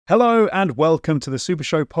Hello and welcome to the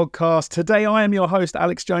SuperShow podcast. Today I am your host,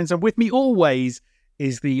 Alex Jones, and with me always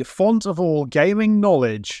is the font of all gaming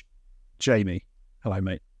knowledge, Jamie. Hello,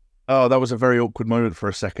 mate. Oh, that was a very awkward moment for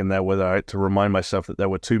a second there where I had to remind myself that there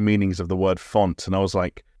were two meanings of the word font, and I was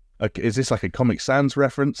like, okay, is this like a Comic Sans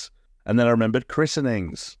reference? And then I remembered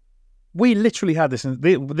christenings. We literally had this,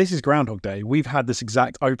 this is Groundhog Day. We've had this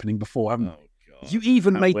exact opening before, haven't we? God. You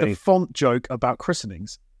even made the font joke about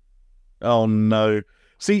christenings. Oh, no.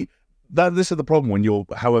 See, this is the problem when you're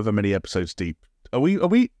however many episodes deep. Are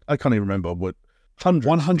we? I can't even remember what.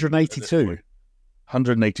 182.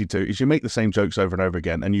 182 is you make the same jokes over and over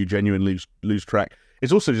again and you genuinely lose track.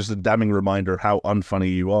 It's also just a damning reminder of how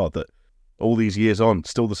unfunny you are that all these years on,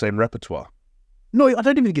 still the same repertoire. No, I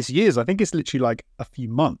don't even think it's years. I think it's literally like a few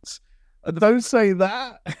months. Don't say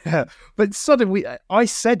that. But suddenly I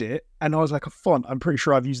said it and I was like, a font, I'm pretty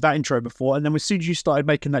sure I've used that intro before. And then as soon as you started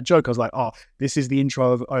making that joke, I was like, oh, this is the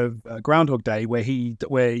intro of Groundhog Day where you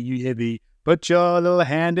hear the "put your little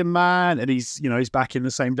hand in mine" and he's back in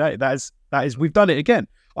the same day. That is we've done it again.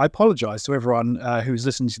 I apologize to everyone who's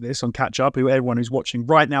listening to this on catch up, everyone who's watching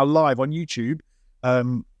right now live on YouTube.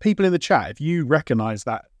 People in the chat, if you recognize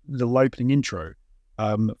that little opening intro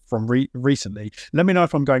from recently, let me know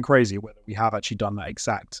if I'm going crazy, whether we have actually done that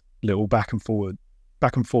exact little back and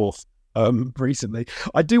forth recently.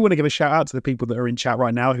 I do want to give a shout out to the people that are in chat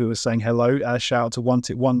right now who are saying hello. Shout out to Want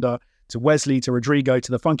It Wonder, to Wesley, to Rodrigo,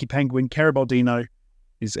 to the Funky Penguin. Carabaldino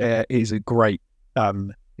is a great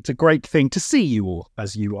it's a great thing to see you all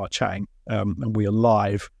as you are chatting, and we are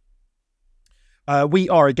live. We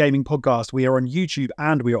are a gaming podcast. We are on YouTube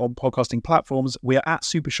and we are on podcasting platforms. We are at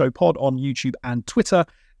SuperShow Pod on YouTube and Twitter.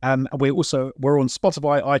 And we're on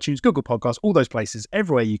Spotify, iTunes, Google Podcasts, all those places,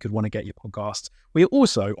 everywhere you could want to get your podcasts. We are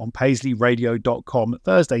also on PaisleyRadio.com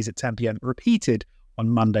Thursdays at 10 p.m, repeated on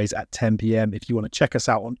Mondays at 10 p.m. if you want to check us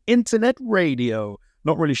out on internet radio.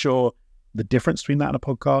 Not really sure the difference between that and a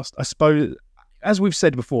podcast. I suppose, as we've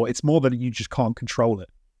said before, it's more that you just can't control it.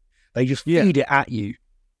 They just feed it at you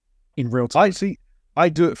in real time. I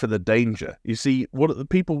do it for the danger. You see, what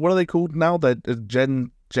are they called now? They're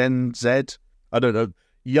Gen Z? I don't know.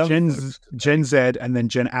 Gen Z and then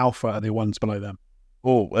Gen Alpha are the ones below them.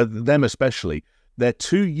 Oh, them especially. They're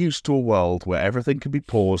too used to a world where everything can be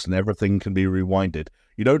paused and everything can be rewinded.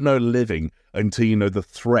 You don't know living until you know the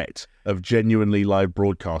threat of genuinely live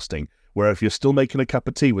broadcasting, where if you're still making a cup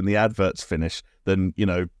of tea when the adverts finish, then,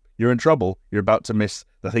 you're in trouble. You're about to miss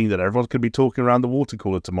the thing that everyone's going to be talking around the water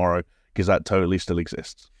cooler tomorrow, because that totally still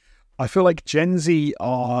exists. I feel like Gen Z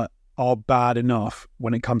are bad enough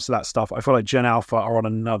when it comes to that stuff. I feel like Gen Alpha are on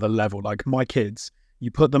another level. Like my kids,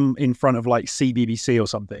 you put them in front of like CBBC or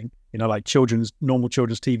something, like normal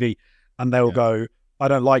children's TV, and they'll go, I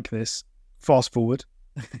don't like this, fast forward.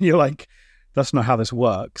 You're like, that's not how this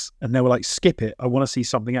works. And they were like, skip it, I want to see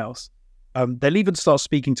something else. They'll even start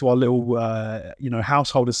speaking to our little,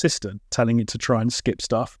 household assistant, telling it to try and skip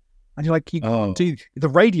stuff. And you're like, you can't do the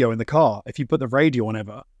radio in the car. If you put the radio on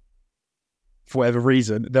ever, for whatever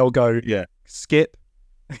reason, they'll go, skip.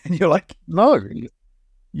 And you're like, no,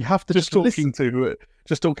 you have to just talking to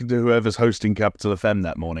whoever's hosting Capital FM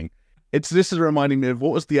that morning. This is reminding me of,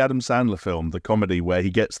 what was the Adam Sandler film, the comedy where he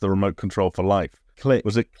gets the remote control for life? Click.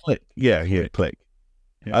 Was it Click? Yeah, Click.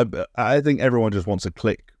 Yeah. I think everyone just wants a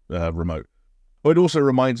Click remote. It also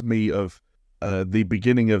reminds me of the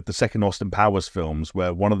beginning of the second Austin Powers films,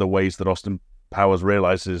 where one of the ways that Austin Powers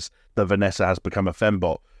realizes that Vanessa has become a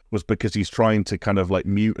fembot was because he's trying to kind of like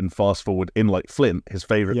mute and fast forward in like Flint, his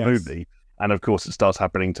favorite movie. And of course it starts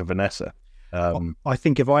happening to Vanessa. I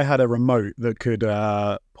think if I had a remote that could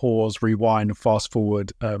pause, rewind, fast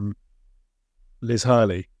forward Liz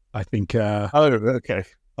Hurley, I think okay.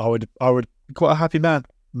 I would be quite a happy man.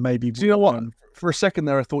 Maybe. Do you know what? For a second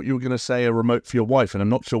there, I thought you were going to say a remote for your wife, and I'm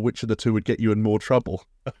not sure which of the two would get you in more trouble.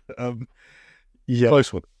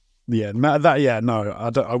 Close one. Yeah, that. Yeah, no,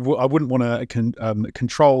 I wouldn't want to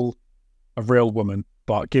control a real woman,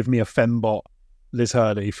 but give me a fembot Liz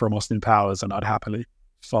Hurley from Austin Powers, and I'd happily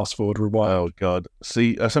fast forward, rewind. Oh God!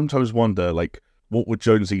 See, I sometimes wonder, like, what would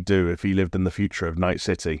Jonesy do if he lived in the future of Night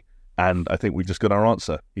City? And I think we just got our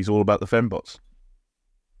answer. He's all about the fembots.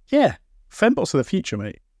 Yeah, fembots are the future,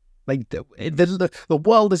 mate. Like the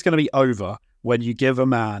world is going to be over when you give a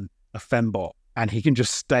man a fembot and he can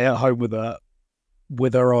just stay at home with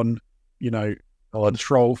her on,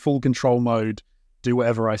 full control mode, do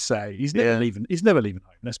whatever I say. He's never leaving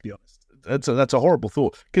home. Let's be honest. That's a horrible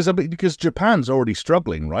thought, because Japan's already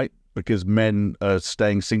struggling, right? Because men are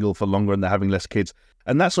staying single for longer and they're having less kids,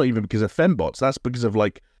 and that's not even because of fembots. That's because of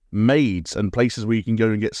like maids and places where you can go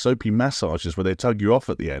and get soapy massages where they tug you off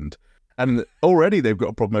at the end. And already they've got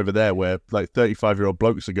a problem over there where like 35-year-old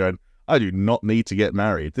blokes are going, I do not need to get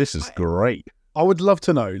married. This is great. I would love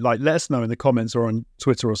to know, like, let us know in the comments or on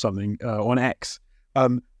Twitter or something, on X.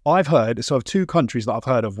 I've heard, so of 2 countries that I've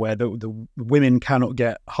heard of where the women cannot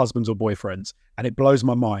get husbands or boyfriends. And it blows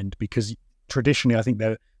my mind because traditionally I think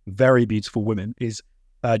they're very beautiful women. Is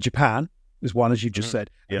Japan is one, as you just said.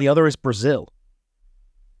 Yeah. The other is Brazil.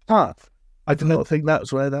 I did not think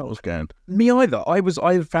that's where that was going. Me either. I was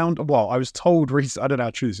told recently, I don't know how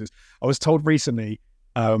true this is. I was told recently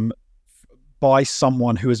by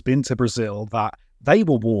someone who has been to Brazil that they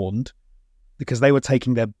were warned because they were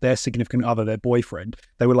taking their significant other, their boyfriend.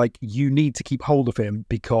 They were like, you need to keep hold of him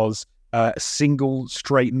because single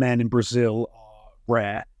straight men in Brazil are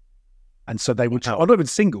rare. And so they will, not even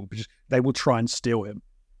single, but just, they will try and steal him.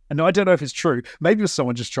 And I don't know if it's true. Maybe it was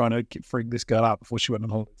someone just trying to freak this girl out before she went on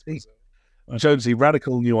holiday. Jonesy,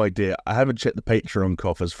 radical new idea. I haven't checked the Patreon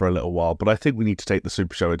coffers for a little while, but I think we need to take the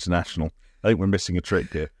Super Show international. I think we're missing a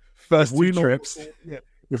trick here. First 2 trips.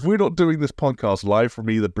 If we're not doing this podcast live from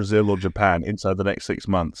either Brazil or Japan inside the next 6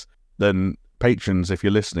 months, then patrons, if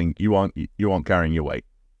you're listening, you aren't carrying your weight.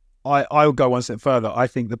 I'll go one step further. I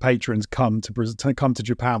think the patrons come to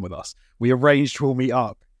Japan with us. We arranged we'll meet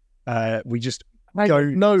up. We just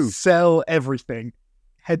sell everything.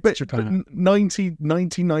 Head to Japan.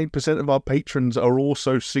 99% of our patrons are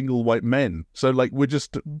also single white men. So like we're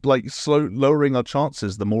just like lowering our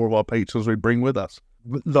chances the more of our patrons we bring with us.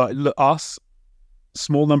 Like us,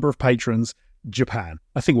 small number of patrons, Japan.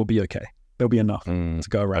 I think we'll be okay. There'll be enough to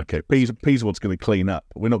go around. Okay, Peaswod's going to clean up.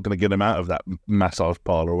 We're not going to get him out of that massage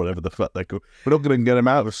parlor or whatever the fuck they call. We're not going to get him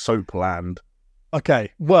out of Soap Land.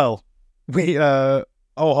 Okay, well, we hold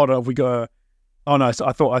on, we got. Oh no! So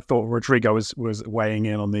I thought Rodrigo was weighing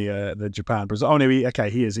in on the Japan. Oh no! He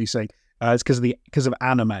is. He's saying it's because of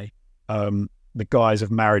anime. The guys have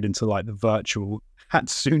married into like the virtual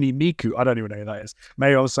Hatsune Miku. I don't even know who that is.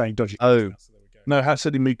 Maybe I was saying dodgy. Oh no,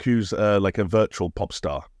 Hatsune Miku's like a virtual pop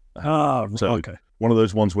star. Okay. One of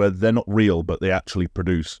those ones where they're not real, but they actually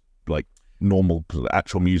produce like normal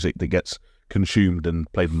actual music that gets consumed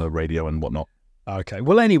and played on the radio and whatnot. Okay.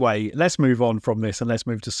 Well, anyway, let's move on from this and let's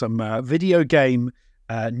move to some video game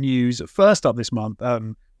news. First up this month,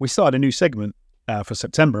 we started a new segment for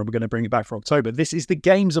September and we're going to bring it back for October. This is the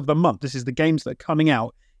games of the month. This is the games that are coming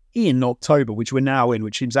out in October, which we're now in,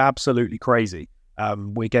 which seems absolutely crazy.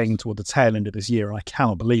 We're getting toward the tail end of this year and I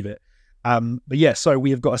cannot believe it. But yeah, so we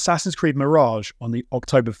have got Assassin's Creed Mirage on the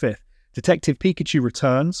October 5th. Detective Pikachu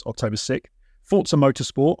Returns, October 6th. Forza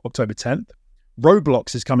Motorsport, October 10th.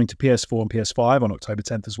 Roblox is coming to PS4 and PS5 on October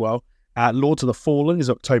 10th as well. Lords of the Fallen is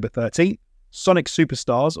October 13th. Sonic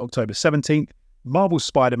Superstars, October 17th. Marvel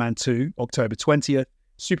Spider-Man 2, October 20th.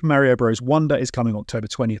 Super Mario Bros. Wonder is coming October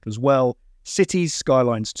 20th as well. Cities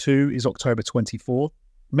Skylines 2 is October 24th.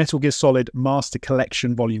 Metal Gear Solid Master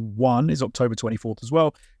Collection Volume 1 is October 24th as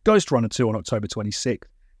well. Ghost Runner 2 on October 26th.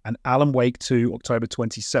 And Alan Wake 2, October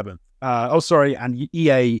 27th. And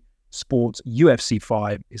EA Sports UFC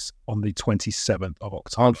 5 is on the 27th of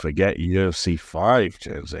October. Can't forget UFC 5,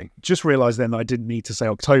 Jonesy. Just realised then that I didn't need to say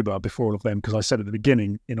October before all of them because I said at the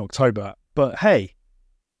beginning in October. But hey,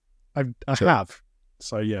 I have.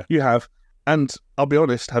 So yeah. You have. And I'll be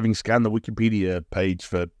honest, having scanned the Wikipedia page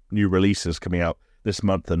for new releases coming out this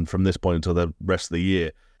month and from this point until the rest of the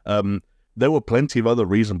year, there were plenty of other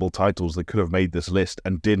reasonable titles that could have made this list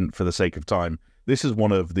and didn't for the sake of time. This is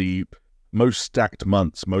one of the most stacked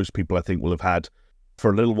months most people I think will have had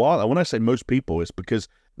for a little while. And when I say most people, it's because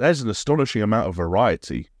there's an astonishing amount of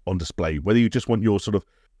variety on display. Whether you just want your sort of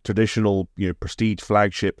traditional, prestige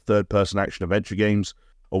flagship third-person action adventure games,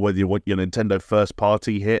 or whether you want your Nintendo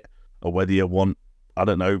first-party hit, or whether you want, I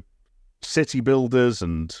don't know, city builders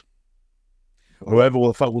and whoever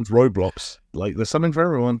the fuck wants Roblox. Like, there's something for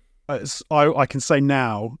everyone. I can say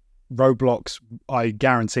now, Roblox, I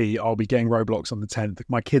guarantee I'll be getting Roblox on the 10th.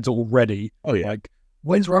 My kids are already like,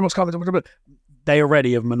 when's Roblox coming? They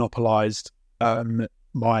already have monopolized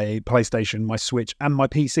my PlayStation, my Switch, and my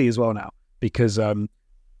PC as well now, because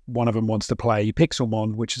one of them wants to play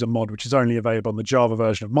Pixelmon, which is a mod which is only available on the Java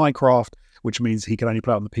version of Minecraft, which means he can only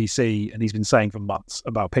play it on the PC, and he's been saying for months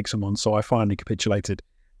about Pixelmon, so I finally capitulated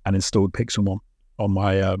and installed Pixelmon on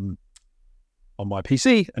my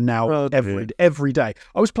PC, and now every day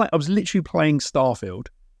I was literally playing Starfield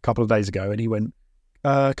a couple of days ago, and he went,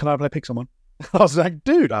 "Can I play Pixelmon?" I was like,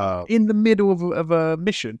 "Dude, in the middle of a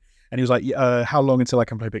mission," and he was like, "How long until I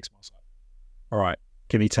can play Pixelmon?" I was like, "All right,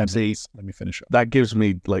 give me 10 minutes. Let me finish it." That gives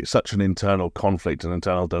me like such an internal conflict and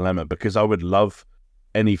internal dilemma, because I would love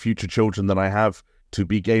any future children that I have to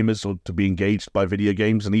be gamers or to be engaged by video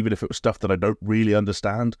games, and even if it was stuff that I don't really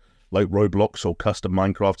understand, like Roblox or custom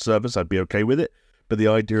Minecraft servers, I'd be okay with it. But the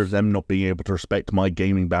idea of them not being able to respect my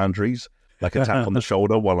gaming boundaries, like a tap on the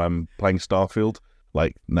shoulder while I'm playing Starfield,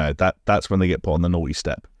 like, no, that's when they get put on the naughty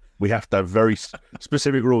step. We have to have very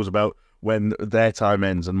specific rules about when their time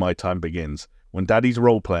ends and my time begins. When Daddy's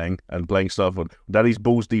role-playing and playing Starfield, when Daddy's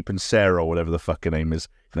balls deep in Sarah or whatever the fuck her name is,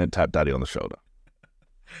 and then tap Daddy on the shoulder.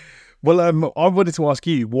 Well, I wanted to ask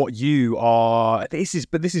you what you are. This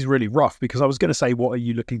is really rough because I was going to say, what are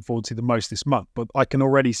you looking forward to the most this month? But I can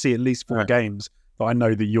already see at least 4 games that I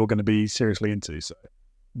know that you're going to be seriously into. So,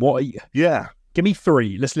 what are you? Yeah, give me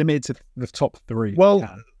 3. Let's limit it to the top 3. Well,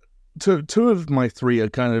 two of my 3 are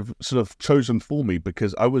kind of sort of chosen for me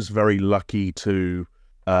because I was very lucky to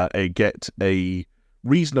get a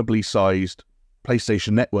reasonably sized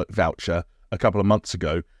PlayStation Network voucher a couple of months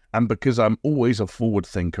ago. And because I'm always a forward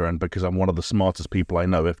thinker and because I'm one of the smartest people I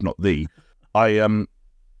know, if not the, I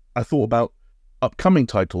thought about upcoming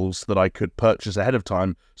titles that I could purchase ahead of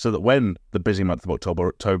time so that when the busy month of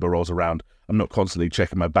October rolls around, I'm not constantly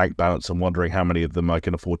checking my bank balance and wondering how many of them I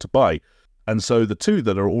can afford to buy. And so the 2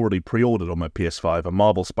 that are already pre-ordered on my PS5 are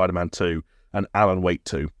Marvel Spider-Man 2 and Alan Wake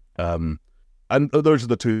 2. And those are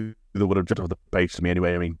the 2 that would have jumped off the page to me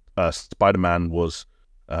anyway. I mean, Spider-Man was...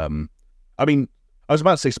 I was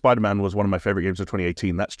about to say Spider-Man was one of my favorite games of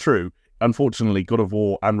 2018. That's true. Unfortunately, God of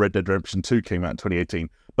War and Red Dead Redemption 2 came out in 2018.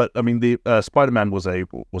 But I mean, the Spider-Man was a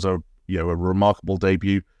remarkable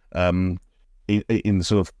debut in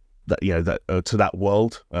sort of that to that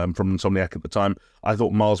world from Insomniac at the time. I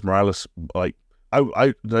thought Miles Morales, like I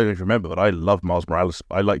don't know if you remember, but I loved Miles Morales.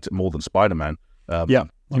 I liked it more than Spider-Man. I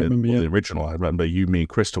remember the original. I remember you, me, and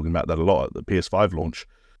Chris talking about that a lot at the PS5 launch.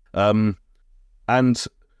 And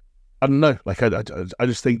I don't know, like I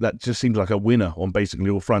just think that just seems like a winner on basically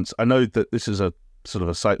all fronts. I know that this is a sort of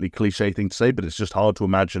a slightly cliche thing to say, but it's just hard to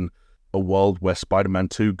imagine a world where Spider-Man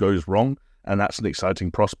 2 goes wrong, and that's an exciting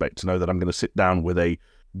prospect to know that I'm going to sit down with a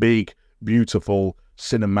big, beautiful,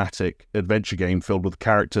 cinematic adventure game filled with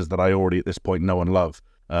characters that I already at this point know and love.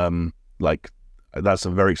 Like, that's a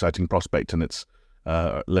very exciting prospect, and it's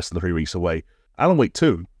less than 3 weeks away. Alan Wake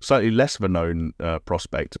 2, slightly less of a known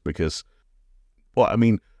prospect because, well, I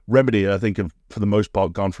mean, Remedy, I think, have, for the most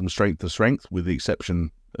part, gone from strength to strength, with the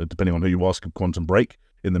exception, depending on who you ask, of Quantum Break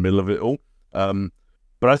in the middle of it all.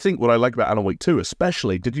 But I think what I like about Alan Wake 2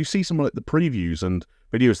 especially, did you see some of like the previews and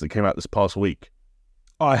videos that came out this past week?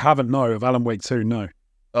 I haven't, no, of Alan Wake 2, no.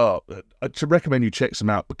 I should recommend you check some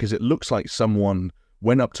out because it looks like someone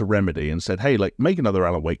went up to Remedy and said, hey, like, make another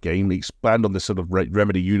Alan Wake game, expand on this sort of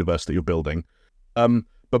Remedy universe that you're building.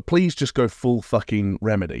 But please just go full fucking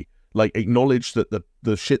Remedy. Like, acknowledge that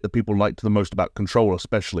the shit that people liked the most about Control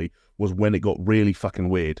especially was when it got really fucking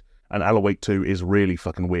weird. And Alan Wake 2 is really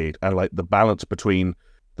fucking weird. And, like, the balance between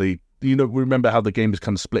remember how the game is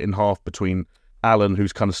kind of split in half between Alan,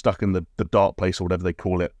 who's kind of stuck in the dark place or whatever they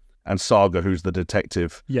call it, and Saga, who's the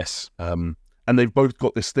detective. Yes. And they've both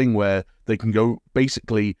got this thing where they can go,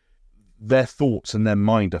 basically, their thoughts and their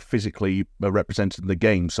mind are physically represented in the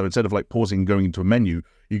game. So instead of like pausing and going into a menu,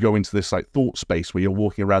 you go into this like thought space where you're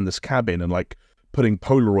walking around this cabin and like putting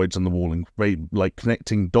Polaroids on the wall and like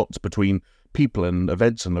connecting dots between people and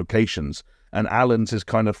events and locations. And Alan's is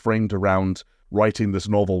kind of framed around writing this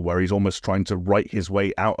novel where he's almost trying to write his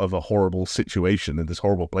way out of a horrible situation in this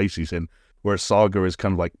horrible place he's in, whereas Saga is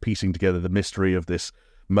kind of like piecing together the mystery of this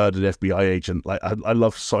murdered FBI agent. Like, I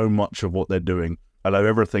love so much of what they're doing. I love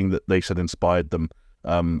everything that they said inspired them.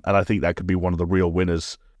 And I think that could be one of the real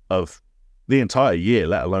winners of the entire year,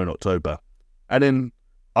 let alone October. And then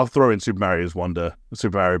I'll throw in Super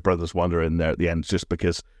Mario Brothers Wonder in there at the end, just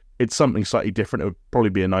because it's something slightly different. It would probably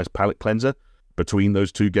be a nice palate cleanser between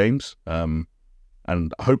those 2 games.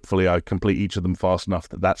 And hopefully I complete each of them fast enough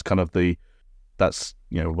that that's kind of that's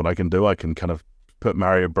what I can do. I can kind of put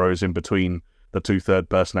Mario Bros in between the 2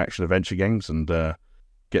 third-person action adventure games and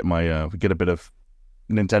get a bit of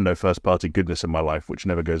Nintendo first-party goodness in my life, which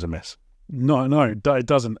never goes amiss. No, it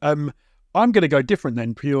doesn't. I'm going to go different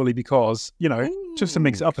then, purely because, just to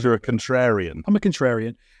mix it up. You're a contrarian. I'm a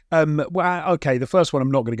contrarian. Well, okay, the first one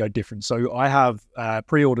I'm not going to go different. So I have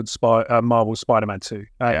pre-ordered Marvel Spider-Man 2.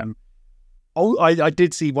 I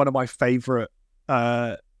did see one of my favourite...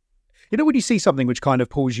 when you see something which kind of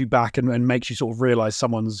pulls you back and makes you sort of realise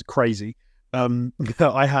someone's crazy...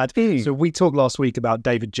 I had. So we talked last week about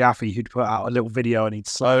David Jaffe, who'd put out a little video and he'd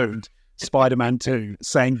sold Spider-Man 2,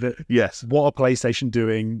 saying that yes, what are PlayStation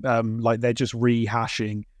doing? Like they're just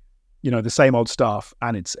rehashing, the same old stuff.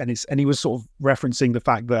 And he was sort of referencing the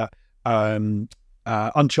fact that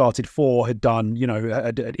Uncharted 4 had done,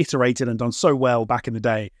 had iterated and done so well back in the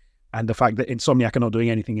day and the fact that Insomniac are not doing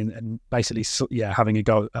anything and basically, having a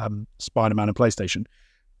go at Spider-Man and PlayStation.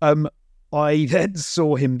 I then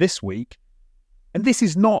saw him this week, and this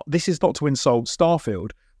is not to insult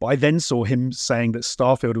Starfield, but I then saw him saying that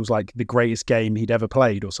Starfield was like the greatest game he'd ever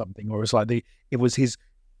played or something, or it was like it was his,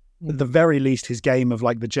 at the very least, his game of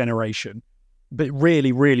like the generation, but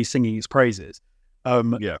really, really singing its praises.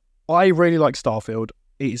 I really like Starfield.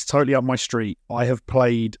 It is totally up my street. I have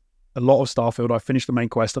played a lot of Starfield. I finished the main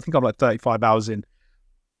quest. I think I'm like 35 hours in.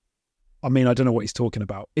 I mean, I don't know what he's talking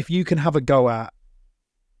about. If you can have a go at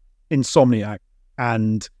Insomniac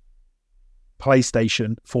and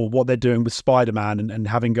PlayStation for what they're doing with Spider-Man and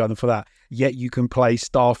having gone for that, yet you can play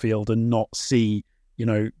Starfield and not see,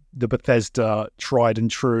 the Bethesda tried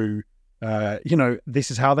and true,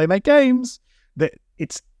 this is how they make games. That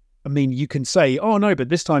you can say, oh no, but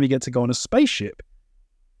this time you get to go on a spaceship.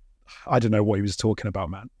 I don't know what he was talking about,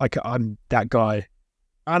 man. I'm that guy,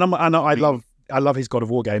 and I love his God of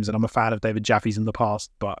War games, and I'm a fan of David Jaffe's in the past,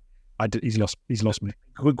 but he's lost me.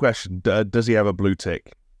 Good question. Does he have a blue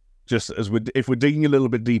tick? Just if we're digging a little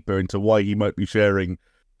bit deeper into why he might be sharing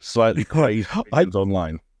slightly crazy things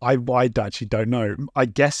online. I actually don't know. I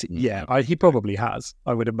guess, he probably has.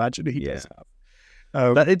 I would imagine he does have.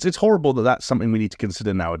 It's horrible that's something we need to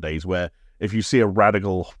consider nowadays, where if you see a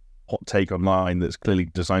radical hot take online that's clearly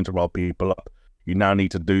designed to rile people up, you now need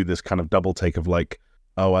to do this kind of double take of like,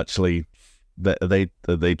 oh, actually, they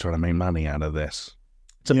trying to make money out of this.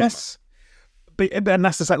 It's a mess. And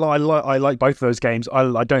that's the same. I like both of those games.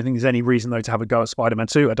 I don't think there's any reason though to have a go at Spider-Man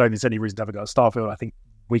 2. I don't think there's any reason to have a go at Starfield. I think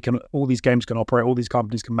all these games can operate. All these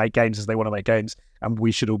companies can make games as they want to make games, and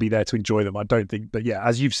we should all be there to enjoy them. I don't think, but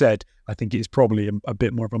as you've said, I think it's probably a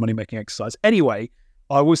bit more of a money making exercise. Anyway,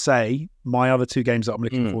 I will say my other two games that I'm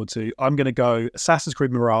looking forward to. I'm going to go Assassin's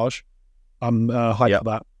Creed Mirage. I'm hyped for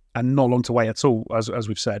that, and not long to wait at all, as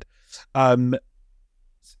we've said. Alan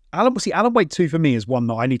Wake 2 for me is one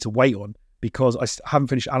that I need to wait on, because I haven't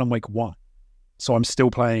finished Alan Wake 1. So I'm still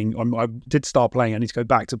playing. I did start playing. I need to go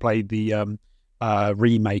back to play the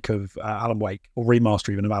remake of Alan Wake, or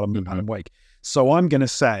remaster even of Alan Wake. So I'm going to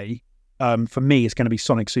say, for me, it's going to be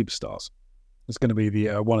Sonic Superstars. It's going to be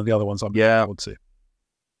the one of the other ones I'm looking forward to.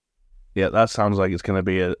 Yeah, that sounds like it's going to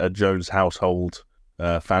be a Jones household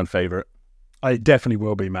fan favorite. It definitely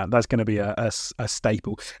will be, man. That's going to be a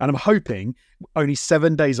staple. And I'm hoping only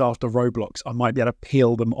 7 days after Roblox, I might be able to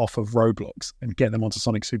peel them off of Roblox and get them onto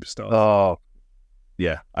Sonic Superstars. Oh,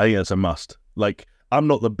 yeah. I think it's a must. Like, I'm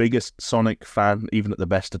not the biggest Sonic fan, even at the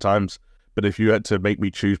best of times, but if you had to make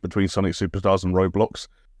me choose between Sonic Superstars and Roblox,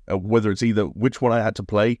 whether it's either which one I had to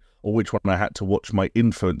play or which one I had to watch my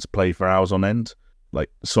infants play for hours on end,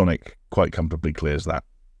 like, Sonic quite comfortably clears that.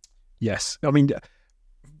 Yes. I mean,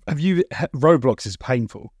 Roblox is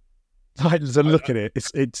painful. To look at it,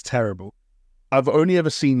 it's terrible. I've only ever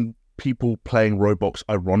seen people playing Roblox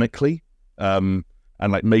ironically, and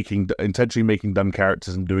like intentionally making dumb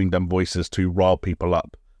characters and doing dumb voices to rile people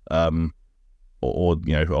up, or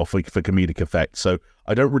for comedic effect. So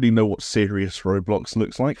I don't really know what serious Roblox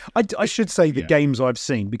looks like. I should say the games I've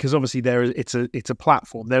seen, because obviously it's a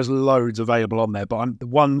platform. There's loads available on there, but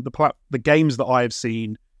the games that I have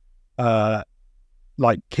seen,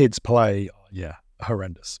 like kids play,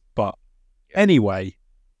 horrendous. But anyway,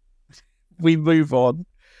 we move on.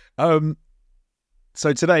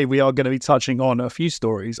 So today we are going to be touching on a few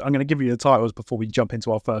stories. I'm going to give you the titles before we jump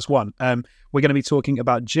into our first one. We're going to be talking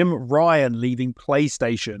about Jim Ryan leaving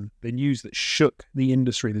PlayStation, the news that shook the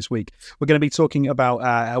industry this week. We're going to be talking about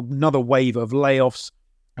another wave of layoffs,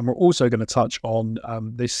 and we're also going to touch on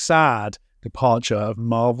the sad departure of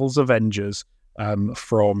Marvel's Avengers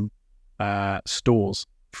from stores,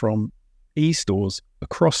 from e-stores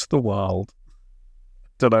across the world.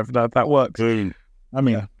 Don't know if that works. I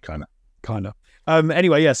mean, kind of.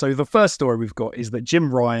 Anyway, so the first story we've got is that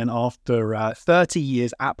Jim Ryan, after 30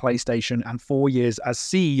 years at PlayStation and 4 years as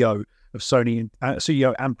CEO of Sony,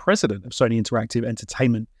 CEO and president of Sony Interactive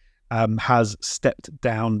Entertainment, has stepped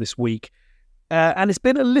down this week. And it's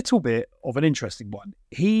been a little bit of an interesting one.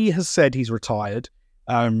 He has said he's retired.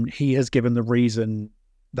 He has given the reason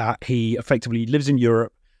that he effectively lives in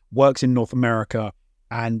Europe, works in North America,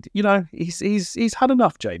 and he's had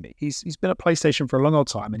enough, Jamie. He's been at PlayStation for a long old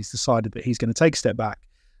time, and he's decided that he's going to take a step back,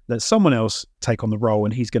 let someone else take on the role,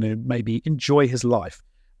 and he's going to maybe enjoy his life.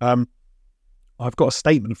 I've got a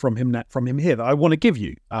statement from him here that I want to give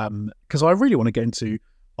you, because I really want to get into,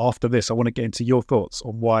 after this, I want to get into your thoughts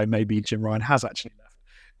on why maybe Jim Ryan has actually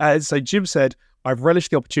left. So Jim said, "I've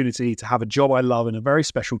relished the opportunity to have a job I love in a very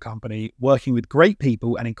special company, working with great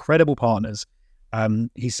people and incredible partners."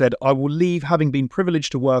 He said, "I will leave having been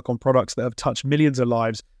privileged to work on products that have touched millions of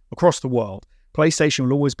lives across the world. PlayStation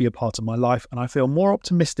will always be a part of my life, and I feel more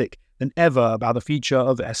optimistic than ever about the future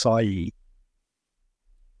of SIE.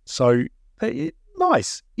 So,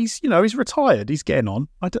 nice. He's retired. He's getting on.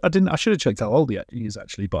 I should have checked how old he is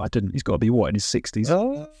actually, but I didn't. He's got to be in his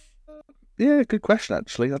 60s. Yeah, good question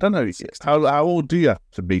actually. I don't know. How old do you have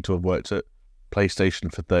to be to have worked at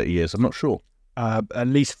PlayStation for 30 years? I'm not sure. At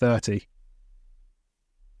least 30.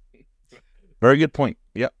 Very good point.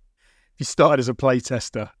 Yep. If you started as a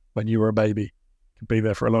playtester when you were a baby, you could be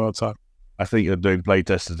there for a long time. I think you're doing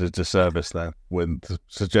playtesters a disservice there when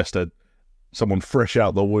suggested someone fresh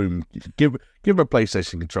out the womb. Give them a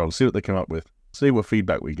PlayStation controller, see what they come up with, see what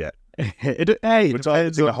feedback we get. Which I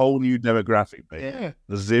think a whole new demographic, mate. Yeah.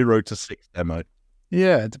 The 0 to 6 demo.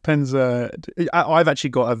 Yeah, it depends. I've actually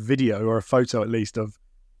got a video or a photo at least of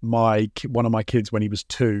one of my kids when he was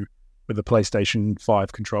 2 with a PlayStation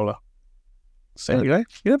 5 controller. So there you go.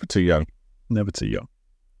 You're never too young. Never too young.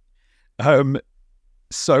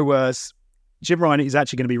 So Jim Ryan is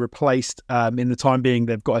actually going to be replaced. In the time being,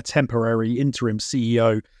 they've got a temporary interim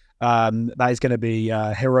CEO. That is going to be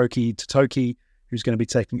Hiroki Totoki, who's going to be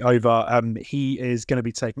taking over. He is going to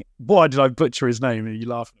be taking... Why did I butcher his name? Are you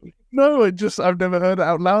laughing at me? No, I've never heard it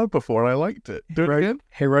out loud before. I liked it. Do it again.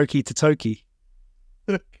 Hiroki Totoki.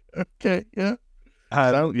 Okay, yeah.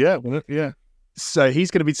 Yeah. So he's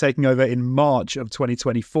going to be taking over in March of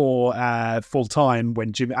 2024 full-time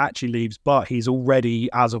when Jim actually leaves, but he's already,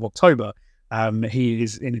 as of October, he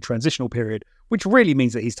is in a transitional period, which really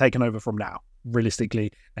means that he's taken over from now,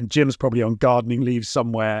 realistically. And Jim's probably on gardening leave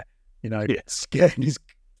somewhere,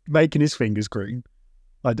 making his fingers green.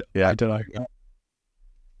 I don't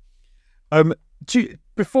know.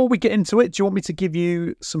 Before we get into it, do you want me to give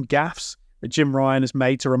you some gaffes that Jim Ryan has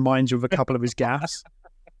made to remind you of a couple of his gaffes?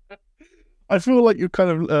 I feel like you're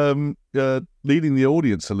kind of leading the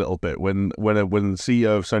audience a little bit when the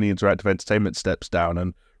CEO of Sony Interactive Entertainment steps down,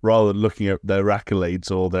 and rather than looking at their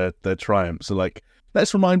accolades or their triumphs, are like,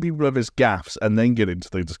 let's remind people of his gaffes and then get into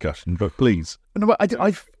the discussion. But please, no,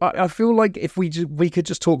 I feel like if we could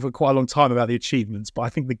just talk for quite a long time about the achievements, but I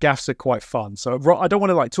think the gaffes are quite fun. So I don't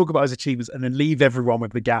want to talk about his achievements and then leave everyone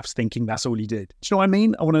with the gaffes thinking that's all he did. Do you know what I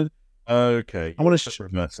mean? I want to. Okay. I want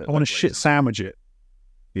to shit sandwich it.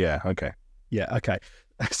 Yeah. Okay. Yeah, okay.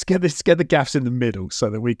 Let's get the gaffes in the middle so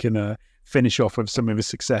that we can finish off with some of his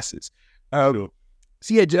successes. Sure.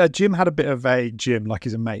 So yeah, Jim had a bit of like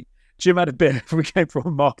he's a mate. Jim had we came from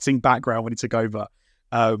a marketing background when he took over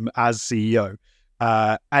as CEO.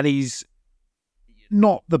 And he's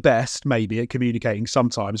not the best, maybe, at communicating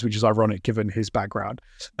sometimes, which is ironic given his background.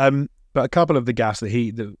 But a couple of the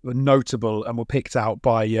gaffes that were notable and were picked out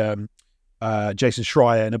by Jason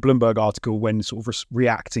Schreier in a Bloomberg article when sort of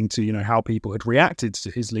reacting to how people had reacted to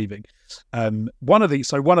his leaving. One of the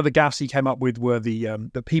gaffes he came up with were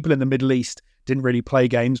the people in the Middle East didn't really play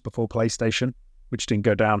games before PlayStation, which didn't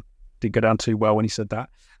go down too well when he said that.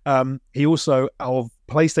 He also, of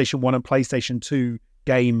PlayStation 1 and PlayStation 2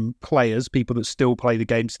 game players, people that still play the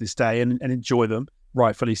games to this day and enjoy them,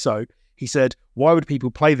 rightfully so, he said, why would people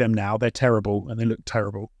play them now? They're terrible and they look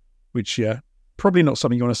terrible, which probably not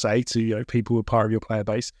something you want to say to people who are part of your player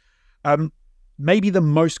base. Maybe the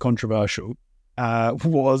most controversial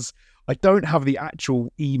was, I don't have the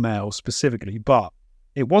actual email specifically, but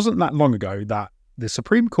it wasn't that long ago that the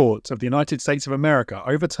Supreme Court of the United States of America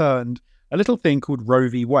overturned a little thing called Roe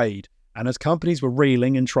v. Wade. And as companies were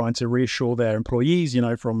reeling and trying to reassure their employees,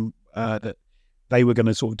 from that they were going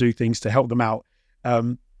to sort of do things to help them out,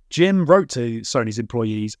 Jim wrote to Sony's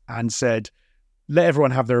employees and said, let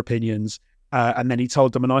everyone have their opinions. And then he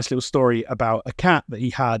told them a nice little story about a cat that he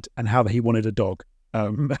had and how he wanted a dog.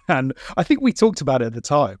 And I think we talked about it at the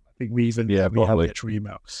time. I think we had the actual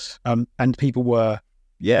email. And people were,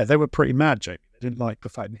 they were pretty mad, Jamie. They didn't like the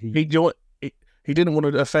fact that he didn't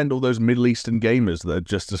want to offend all those Middle Eastern gamers that had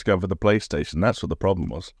just discovered the PlayStation. That's what the problem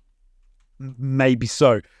was. Maybe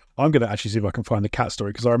so. I'm going to actually see if I can find the cat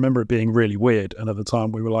story, because I remember it being really weird. And at the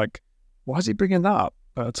time we were like, why is he bringing that up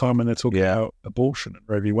at a time when they're talking about abortion and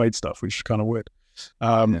Roe v. Wade stuff, which is kind of weird.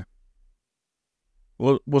 Well,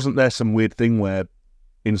 wasn't there some weird thing where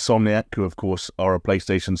Insomniac, who of course are a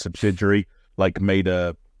PlayStation subsidiary, made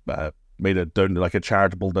a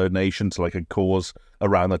charitable donation to a cause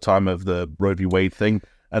around the time of the Roe v. Wade thing,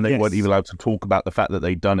 and they weren't even allowed to talk about the fact that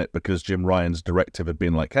they'd done it because Jim Ryan's directive had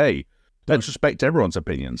been like, hey, let's respect everyone's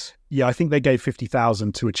opinions. Yeah, I think they gave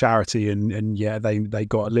 $50,000 to a charity, and they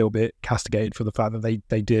got a little bit castigated for the fact that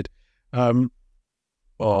they did.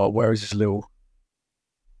 Where is this little?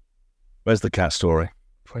 Where's the cat story?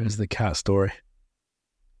 Where's the cat story?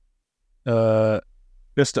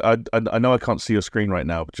 Just, I know I can't see your screen right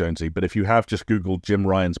now, Jonesy, but if you have just Googled Jim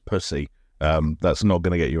Ryan's pussy, that's not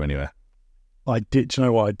going to get you anywhere. I did. Do you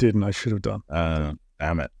know what I did, and I should have done?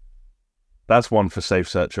 Damn it. That's one for safe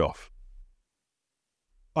search off.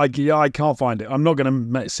 I can't find it. I'm not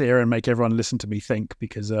going to sit here and make everyone listen to me think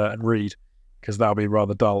and read, because that'll be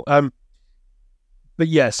rather dull. But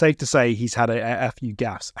yeah, safe to say he's had a few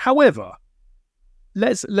gaffes. However,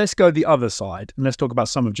 let's go the other side and let's talk about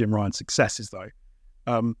some of Jim Ryan's successes, though.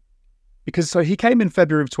 Because so he came in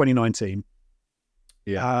February of 2019.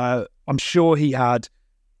 Yeah, I'm sure he had,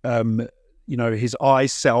 his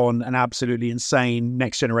eyes set on an absolutely insane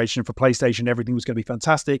next generation for PlayStation. Everything was going to be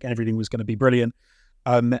fantastic and everything was going to be brilliant.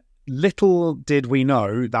 Little did we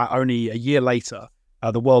know that only a year later,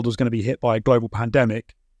 the world was going to be hit by a global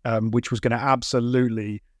pandemic, which was going to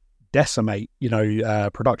absolutely decimate,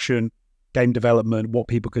 production, game development, what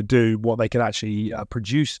people could do, what they could actually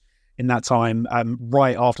produce in that time,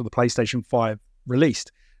 right after the PlayStation 5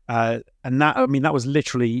 released. And that was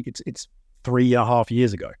literally, it's 3.5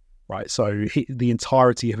 years ago, right? So the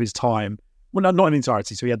entirety of his time, well, not in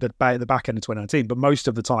entirety, so he had the back end of 2019, but most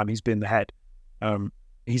of the time he's been the head.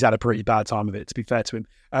 He's had a pretty bad time of it, to be fair to him.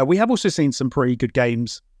 We have also seen some pretty good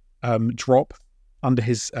games drop under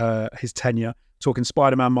his tenure. Talking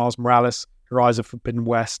Spider-Man, Miles Morales, Horizon Forbidden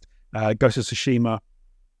West, Ghost of Tsushima,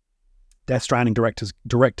 Death Stranding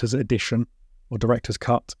Director's Edition or Director's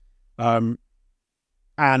Cut. And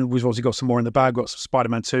we've also got some more in the bag. We've got some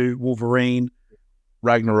Spider-Man 2, Wolverine.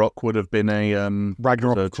 Ragnarok would have been a Jim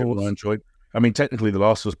Ryan joint. I mean, technically, The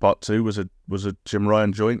Last of Us Part 2 was a Jim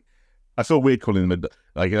Ryan joint. I feel weird calling him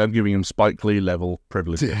I'm giving him Spike Lee level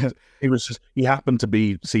privilege. Yeah. He happened to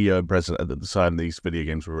be CEO and president at the time these video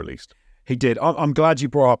games were released. He did. I'm glad you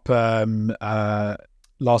brought up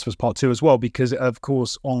Last of Us Part 2 as well, because of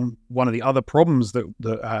course, on one of the other problems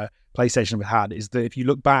that PlayStation had is that if you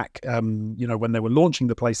look back, when they were launching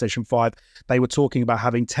the PlayStation 5, they were talking about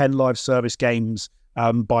having 10 live service games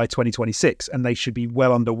by 2026, and they should be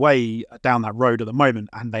well underway down that road at the moment,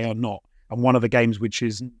 and they are not. And one of the games which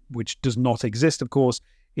does not exist, of course,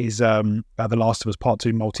 is The Last of Us Part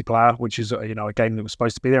 2 multiplayer, which is a game that was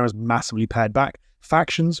supposed to be there and was massively pared back.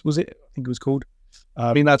 Factions, was it? I think it was called.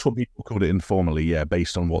 I mean, that's what people called it informally, yeah,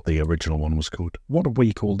 based on what the original one was called. What have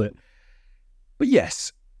we called it? But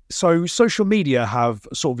yes, so social media have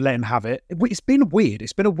sort of let him have it. It's been weird.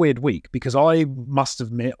 It's been a weird week because I must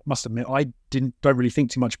admit, I don't really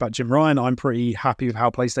think too much about Jim Ryan. I'm pretty happy with how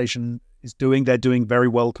PlayStation is doing. They're doing very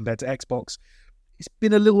well compared to Xbox. It's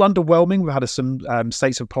been a little underwhelming. We've had some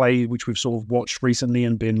states of play which we've sort of watched recently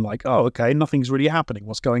and been like, oh, okay, nothing's really happening.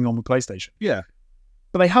 What's going on with PlayStation? Yeah.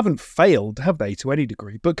 But they haven't failed, have they, to any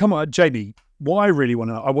degree? But come on, Jamie, what I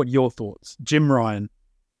want your thoughts. Jim Ryan,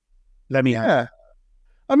 let me have.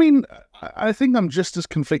 I mean, I think I'm just as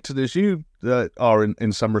conflicted as you are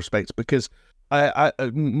in some respects, because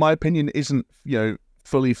my opinion isn't,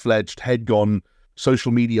 fully fledged, head gone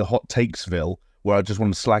social media hot takesville, where I just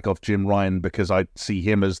want to slack off Jim Ryan because I see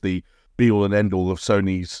him as the be all and end all of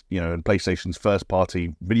Sony's, and PlayStation's first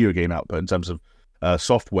party video game output in terms of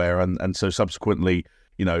software, and so subsequently,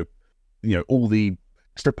 all the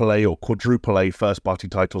AAA or quadruple A first party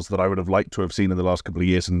titles that I would have liked to have seen in the last couple of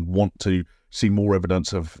years and want to see more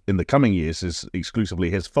evidence of in the coming years is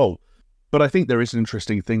exclusively his fault. But I think there is an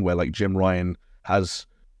interesting thing where, like, Jim Ryan has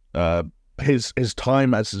his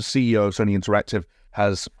time as the CEO of Sony Interactive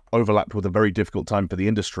has overlapped with a very difficult time for the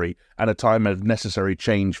industry and a time of necessary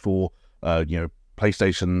change for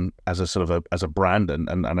PlayStation as a sort of as a brand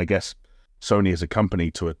and I guess Sony as a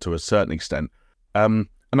company to a certain extent. And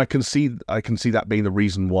I can see that being the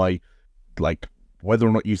reason why, like, whether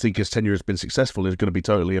or not you think his tenure has been successful is going to be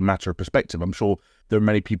totally a matter of perspective. I'm sure there are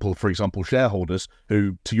many people, for example, shareholders,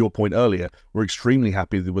 who, to your point earlier, were extremely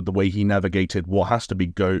happy with the way he navigated what has to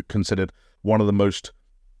be considered one of the most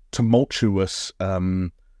tumultuous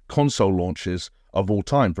console launches of all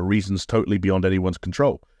time for reasons totally beyond anyone's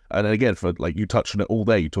control. And again, for like you touched on it all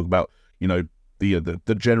day, you talk about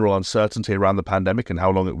the general uncertainty around the pandemic and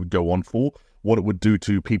how long it would go on for, what it would do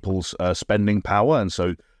to people's spending power, and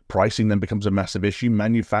so pricing then becomes a massive issue.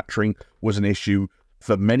 Manufacturing was an issue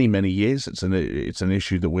for many, many years. It's an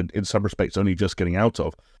issue that we're in some respects only just getting out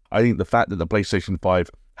of. I think the fact that the PlayStation 5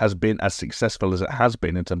 has been as successful as it has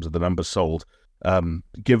been in terms of the numbers sold,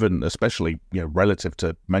 given especially relative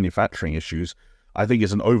to manufacturing issues, I think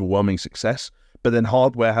is an overwhelming success. But then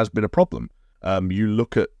hardware has been a problem. You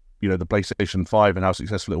look at the PlayStation 5 and how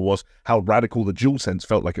successful it was, how radical the DualSense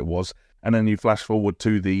felt like it was, and then you flash forward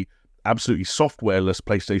to the absolutely softwareless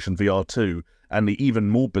PlayStation VR 2 and the even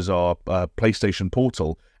more bizarre PlayStation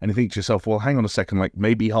Portal, and you think to yourself, well, hang on a second, like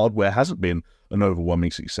maybe hardware hasn't been an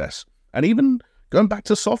overwhelming success. And even going back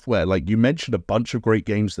to software, like you mentioned a bunch of great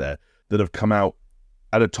games there that have come out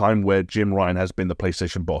at a time where Jim Ryan has been the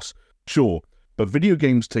PlayStation boss. Sure, but video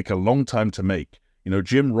games take a long time to make.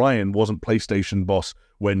 Jim Ryan wasn't PlayStation boss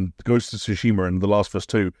when Ghost of Tsushima and The Last of Us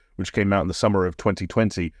 2, which came out in the summer of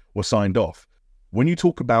 2020, were signed off. When you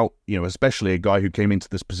talk about, especially a guy who came into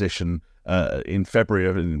this position in February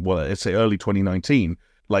of, let's say early 2019,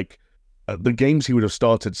 like the games he would have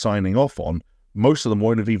started signing off on, most of them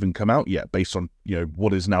won't have even come out yet based on,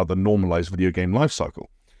 what is now the normalized video game life cycle.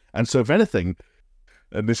 And so if anything,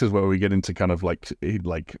 and this is where we get into kind of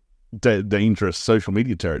dangerous social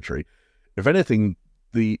media territory, if anything,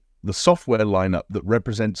 the software lineup that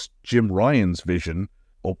represents Jim Ryan's vision,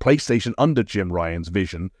 or PlayStation under Jim Ryan's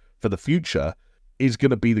vision for the future, is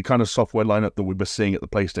going to be the kind of software lineup that we were seeing at the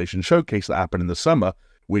PlayStation Showcase that happened in the summer,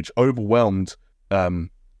 which overwhelmed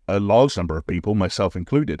a large number of people, myself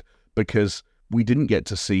included, because we didn't get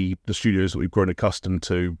to see the studios that we've grown accustomed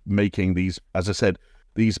to making these, as I said,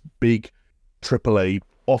 these big AAA,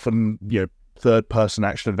 often third-person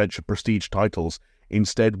action-adventure prestige titles.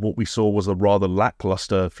 Instead, what we saw was a rather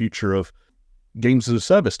lackluster future of games as a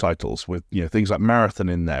service titles with things like Marathon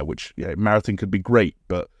in there, which Marathon could be great,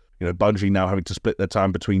 but Bungie now having to split their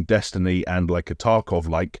time between Destiny and like a Tarkov,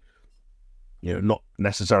 not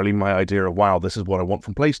necessarily my idea of, wow, this is what I want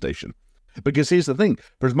from PlayStation. Because here's the thing,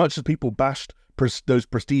 for as much as people bashed those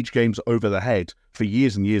prestige games over the head for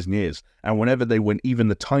years and years and years, and whenever they went even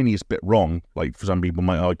the tiniest bit wrong, like for some people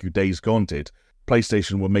might argue Days Gone did,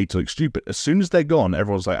 PlayStation were made to look stupid. As soon as they're gone,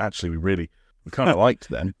 everyone's like, actually, we kind of liked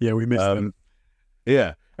them. Yeah, we missed them.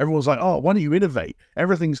 Yeah, everyone's like, oh, why don't you innovate?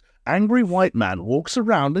 Everything's angry white man walks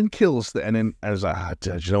around and kills and then I was like,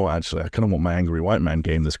 do you know what, actually, I kind of want my angry white man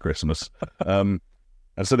game this Christmas. And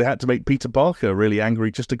so they had to make Peter Parker really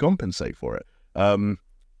angry just to compensate for it.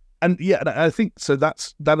 And yeah, I think so.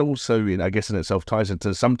 That also, I guess, in itself ties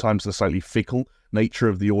into sometimes the slightly fickle nature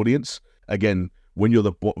of the audience. Again, when you're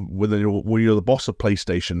the boss of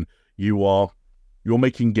PlayStation, you're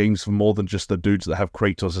making games for more than just the dudes that have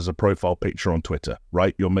Kratos as a profile picture on Twitter,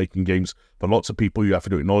 right? You're making games for lots of people. You have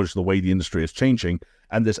to acknowledge the way the industry is changing,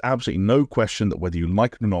 and there's absolutely no question that whether you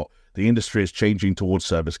like it or not, the industry is changing towards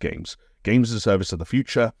service games. Games as a service of the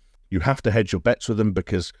future. You have to hedge your bets with them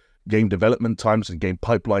because game development times and game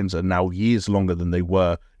pipelines are now years longer than they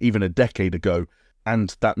were even a decade ago.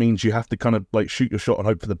 And that means you have to kind of like shoot your shot and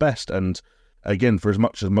hope for the best. And again, for as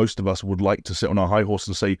much as most of us would like to sit on our high horse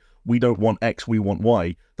and say, we don't want X, we want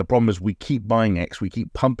Y, the problem is we keep buying X, we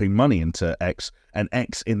keep pumping money into X, and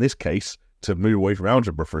X, in this case, to move away from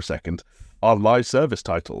algebra for a second, are live service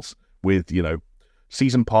titles with,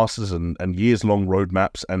 season passes and years-long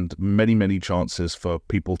roadmaps and many, many chances for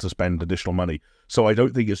people to spend additional money. So I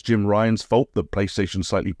don't think it's Jim Ryan's fault that PlayStation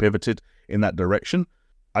slightly pivoted in that direction.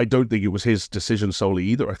 I don't think it was his decision solely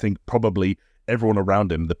either. I think probably everyone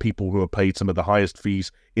around him, the people who are paid some of the highest fees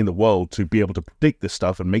in the world to be able to predict this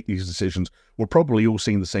stuff and make these decisions, were probably all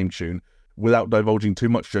singing the same tune. Without divulging too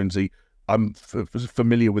much, Jonesy, I'm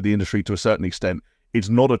familiar with the industry to a certain extent. It's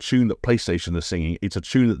not a tune that PlayStation is singing. It's a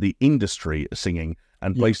tune that the industry is singing,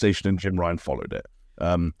 and PlayStation and Jim Ryan followed it.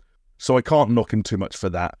 So I can't knock him too much for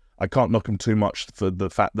that. I can't knock him too much for the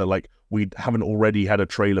fact that like we haven't already had a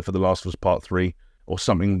trailer for The Last of Us Part 3 or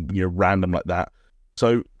something random like that.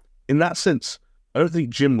 So in that sense, I don't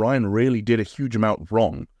think Jim Ryan really did a huge amount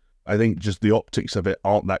wrong. I think just the optics of it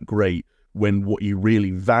aren't that great when what you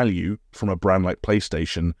really value from a brand like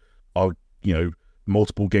PlayStation are,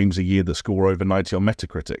 multiple games a year that score over 90 on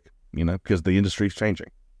Metacritic, because the industry is changing.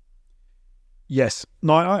 Yes.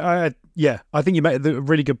 No, I think you made a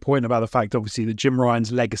really good point about the fact, obviously, that Jim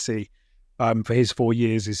Ryan's legacy for his 4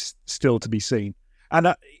 years is still to be seen. And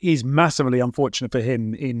that is massively unfortunate for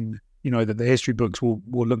him in, that the history books will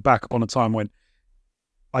look back upon a time when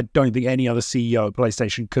I don't think any other CEO at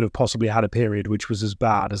PlayStation could have possibly had a period which was as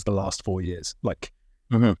bad as the last 4 years.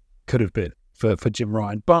 Could have been for Jim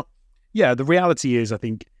Ryan. But yeah, the reality is, I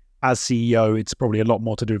think as CEO, it's probably a lot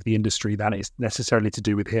more to do with the industry than it's necessarily to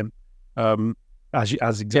do with him.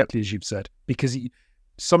 As exactly as you've said, because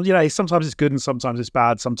sometimes it's good and sometimes it's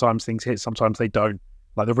bad. Sometimes things hit, sometimes they don't.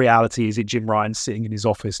 Like the reality is, Jim Ryan sitting in his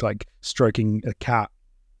office, like stroking a cat,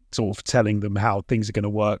 sort of telling them how things are going to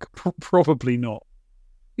work. Probably not.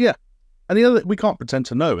 Yeah, and the other, we can't pretend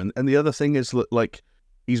to know. And the other thing is, like,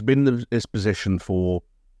 he's been in this position for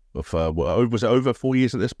was it over 4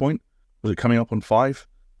 years at this point? Was it coming up on 5?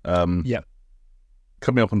 Yeah,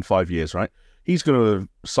 coming up on 5 years, right? He's going to have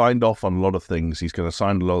signed off on a lot of things. He's going to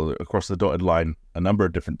sign a lot across the dotted line a number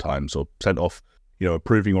of different times, or sent off,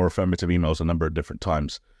 approving or affirmative emails a number of different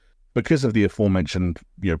times. Because of the aforementioned,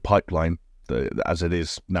 pipeline as it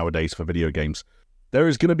is nowadays for video games. There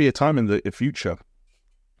is going to be a time in the future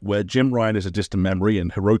where Jim Ryan is a distant memory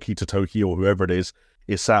and Hiroki Totoki or whoever it is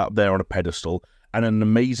sat up there on a pedestal, and an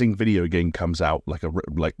amazing video game comes out, like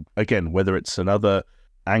again, whether it's another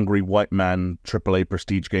angry white man AAA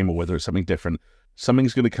prestige game or whether it's something different,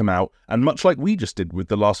 something's going to come out, and much like we just did with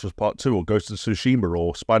The Last of Us Part 2 or Ghost of Tsushima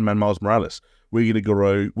or Spider-Man Miles Morales, we're going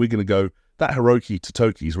to go, that Hiroki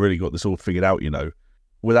Totoki's really got this all figured out,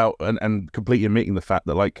 without and completely admitting the fact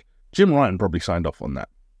that like Jim Ryan probably signed off on that.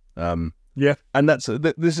 Yeah, and this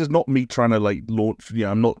is not me trying to like launch.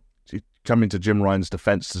 I'm not coming to Jim Ryan's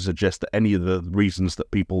defense to suggest that any of the reasons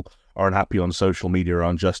that people are unhappy on social media are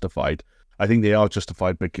unjustified. I think they are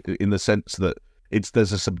justified in the sense that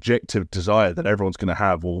there's a subjective desire that everyone's going to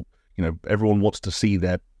have, or everyone wants to see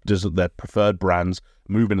their preferred brands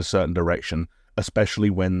move in a certain direction,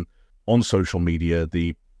 especially when on social media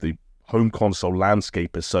the home console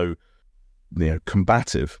landscape is so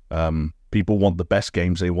combative. People want the best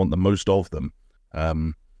games, they want the most of them,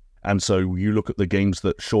 and so you look at the games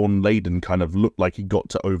that Sean Layden kind of looked like he got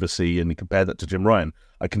to oversee, and you compare that to Jim Ryan.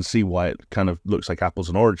 I can see why it kind of looks like apples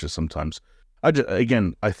and oranges sometimes. I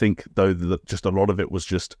think though that just a lot of it was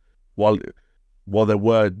just while there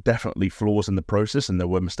were definitely flaws in the process and there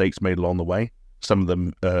were mistakes made along the way, some of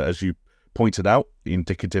them, as you pointed out,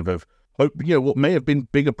 indicative of what may have been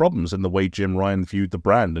bigger problems in the way Jim Ryan viewed the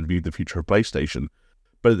brand and viewed the future of PlayStation.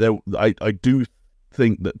 But I do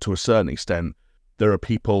think that to a certain extent there are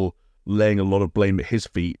people laying a lot of blame at his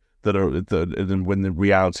feet when in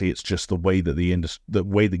reality it's just the way that the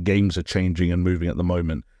way the games are changing and moving at the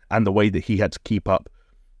moment, and the way that he had to keep up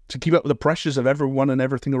with the pressures of everyone and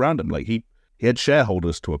everything around him. Like he had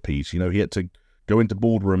shareholders to appease. He had to go into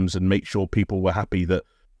boardrooms and make sure people were happy that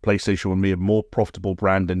PlayStation would be a more profitable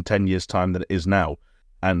brand in 10 years' time than it is now.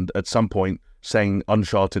 And at some point, saying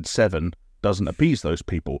Uncharted 7 doesn't appease those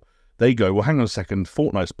people. They go, well, hang on a second,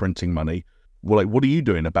 Fortnite's printing money. Well, like, what are you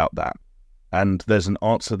doing about that? And there's an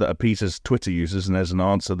answer that appeases Twitter users, and there's an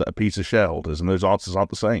answer that appeases shareholders, and those answers aren't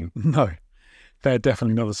the same. No, they're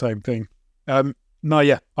definitely not the same thing. I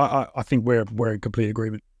think we're in complete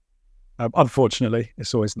agreement. Unfortunately,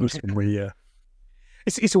 it's always nice when we.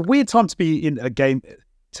 It's a weird time to be in a game,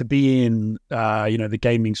 to be in the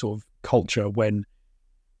gaming sort of culture, when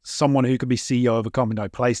someone who could be CEO of a company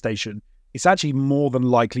like PlayStation, it's actually more than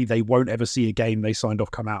likely they won't ever see a game they signed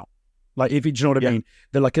off come out. Like, if you know what I mean,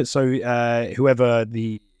 they're like, so whoever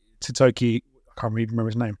the Totoki, I can't even remember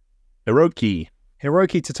his name. Hiroki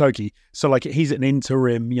Totoki. So like, he's an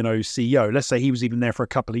interim, CEO. Let's say he was even there for a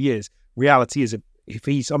couple of years. Reality is, if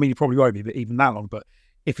he's, I mean, he probably won't be even that long, but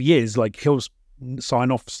if he is, like, he'll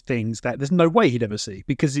sign off things that there's no way he'd ever see,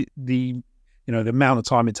 because the amount of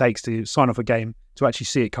time it takes to sign off a game to actually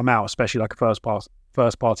see it come out, especially like a first party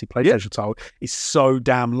PlayStation title, is so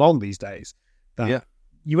damn long these days that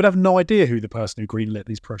you would have no idea who the person who greenlit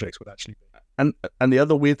these projects would actually be. And the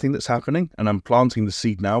other weird thing that's happening, and I'm planting the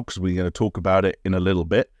seed now because we're going to talk about it in a little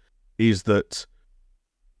bit, is that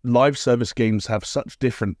live service games have such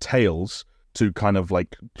different tales to kind of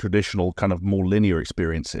like traditional kind of more linear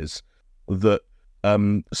experiences that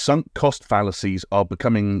sunk cost fallacies are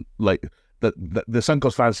becoming like that. The sunk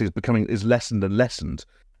cost fallacy is lessened and lessened,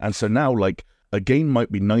 and so now like a game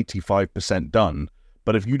might be 95% done,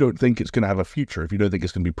 but if you don't think it's going to have a future, if you don't think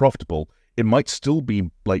it's going to be profitable, it might still be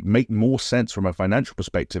like make more sense from a financial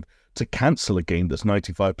perspective to cancel a game that's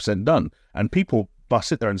 95% done. And people must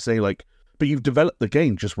sit there and say like, but you've developed the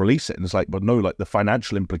game, just release it. And it's like, but no, like the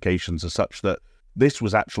financial implications are such that this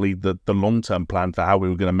was actually the long-term plan for how we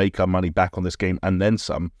were going to make our money back on this game and then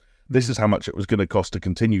some. This is how much it was going to cost to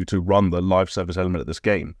continue to run the live service element of this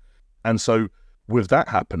game. And so with that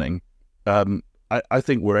happening, I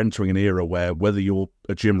think we're entering an era where whether you're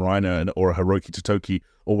a Jim Ryan or a Hiroki Totoki,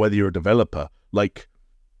 or whether you're a developer, like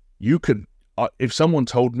you could, if someone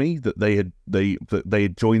told me that they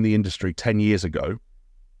had joined the industry 10 years ago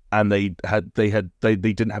and they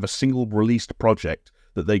didn't have a single released project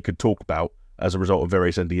that they could talk about as a result of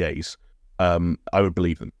various NDAs, I would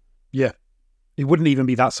believe them. Yeah, it wouldn't even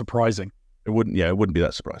be that surprising. It wouldn't be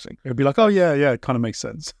that surprising. It would be like, oh yeah, it kind of makes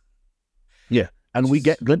sense. Yeah. And we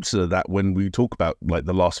get glimpses of that when we talk about like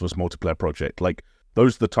the Last of Us multiplayer project. Like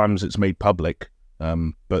those are the times it's made public.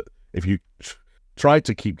 But if you try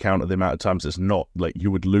to keep count of the amount of times it's not, like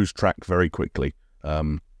you would lose track very quickly.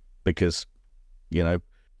 Because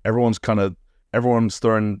everyone's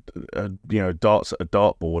throwing darts at a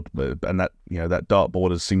dartboard, and that that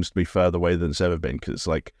dartboard seems to be further away than it's ever been. Because it's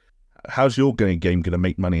like, how's your game going to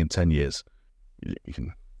make money in 10 years?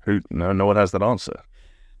 No one has that answer.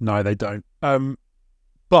 No, they don't.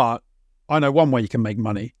 But I know one way you can make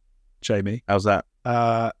money, Jamie. How's that?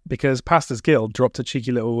 Because Pastor's Guild dropped a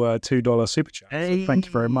cheeky little $2 super chat. So thank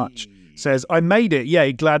you very much. Says, I made it.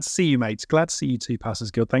 Yay, glad to see you, mates. Glad to see you too,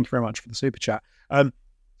 Pastor's Guild. Thank you very much for the super chat. And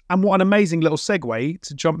what an amazing little segue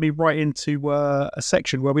to jump me right into a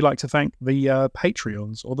section where we like to thank the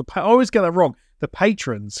Patreons, or I always get that wrong, the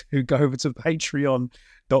patrons who go over to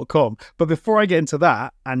patreon.com. But before I get into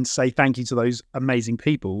that and say thank you to those amazing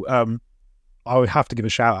people, I would have to give a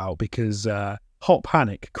shout out because Hot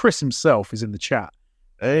Panic, Chris himself, is in the chat.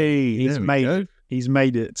 Hey, he's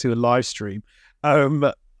made it to a live stream.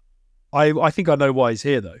 I think I know why he's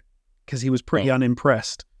here though, because he was pretty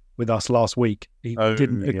unimpressed with us last week. He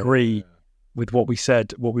didn't agree with what we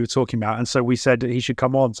said, what we were talking about, and so we said that he should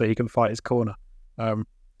come on so he can fight his corner.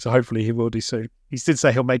 So hopefully he will do soon. He did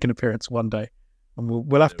say he'll make an appearance one day, and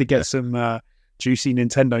we'll have to get some juicy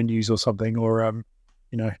Nintendo news or something, or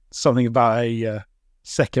something about a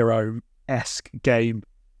Sekiro-esque game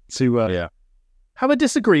to have a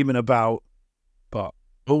disagreement about. But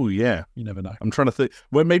you never know. I'm trying to think.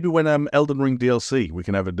 Well, maybe when Elden Ring DLC, we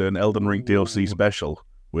can have an Elden Ring DLC special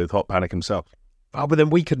with Hot Panic himself. Oh, but then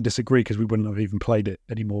we couldn't disagree because we wouldn't have even played it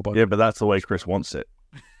anymore. But that's the way Chris wants it.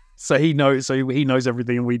 So he knows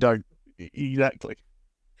everything and we don't. Exactly.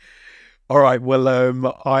 All right. Well,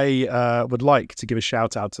 I would like to give a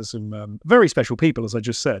shout out to some very special people, as I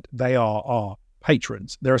just said. They are our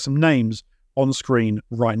patrons. There are some names on screen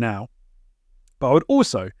right now, but I would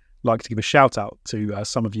also like to give a shout out to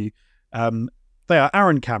some of you. They are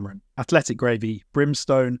Aaron Cameron, Athletic Gravy,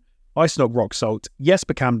 Brimstone, Ice Nog Rock Salt,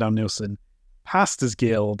 Jesper Camdown Nielsen, Pastors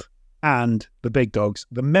Guild, and the big dogs,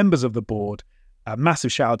 the members of the board. A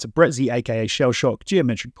massive shout out to Brett Z, aka Shellshock,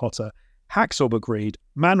 Geometric Potter, Hacksaw Bagreed,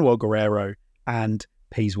 Manuel Guerrero, and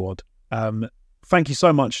Peaswad. Thank you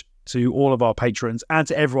so much to all of our patrons and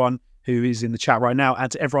to everyone who is in the chat right now,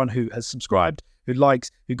 and to everyone who has subscribed, who likes,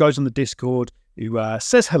 who goes on the Discord, who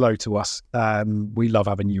says hello to us. We love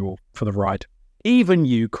having you all for the ride. Even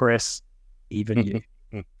you, Chris. Even you.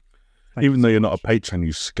 Even though you're not a patron,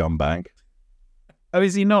 you scumbag. Oh,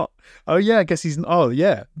 is he not? Oh, yeah, I guess he's... Oh,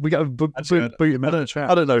 yeah. We got to boot him out of the chat.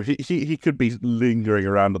 I don't know. He could be lingering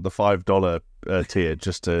around at the $5 tier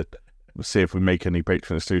just to see if we make any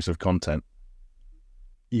patron-exclusive content.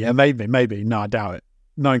 Yeah, maybe. No, I doubt it.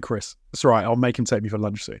 No, Chris. That's right. I'll make him take me for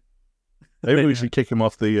lunch soon. Maybe we should kick him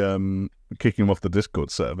off the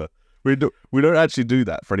Discord server. We don't actually do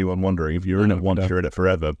that, for anyone wondering. If you're in it once, you're in it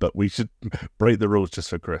forever. But we should break the rules just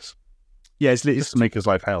for Chris. Yeah, it's just to make his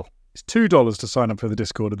life hell. It's $2 to sign up for the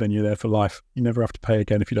Discord, and then you're there for life. You never have to pay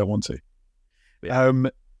again if you don't want to. Yeah. Do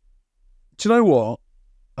you know what?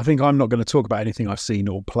 I think I'm not going to talk about anything I've seen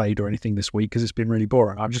or played or anything this week because it's been really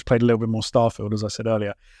boring. I've just played a little bit more Starfield, as I said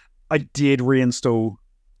earlier. I did not reinstall.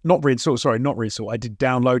 I did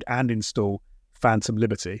download and install Phantom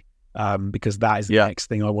Liberty because that is the next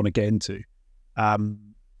thing I want to get into.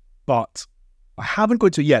 But I haven't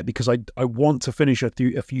got to it yet because I want to finish a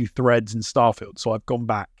few threads in Starfield. So I've gone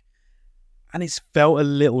back and it's felt a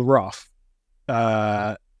little rough.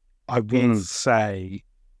 I will say,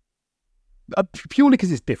 purely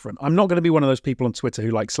because it's different. I'm not going to be one of those people on Twitter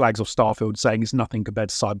who slags off Starfield saying it's nothing compared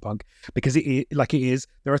to Cyberpunk, because it is.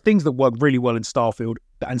 There are things that work really well in Starfield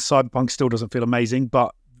and Cyberpunk still doesn't feel amazing.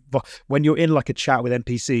 But when you're in a chat with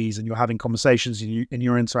NPCs and you're having conversations and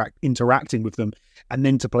you're interacting with them, and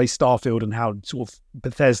then to play Starfield and how sort of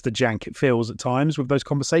Bethesda jank it feels at times with those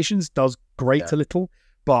conversations does grate a little.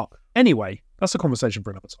 But anyway, that's a conversation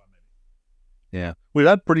for another time. Maybe. Yeah, we've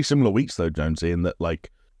had pretty similar weeks though, Jonesy, in that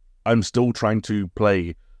I'm still trying to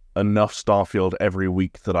play enough Starfield every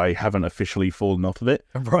week that I haven't officially fallen off of it.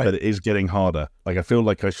 Right. But it is getting harder. I feel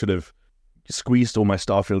like I should have squeezed all my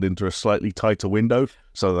Starfield into a slightly tighter window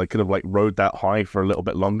so that I could have rode that high for a little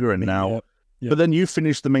bit longer. And now, but then you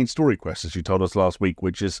finished the main story quest, as you told us last week,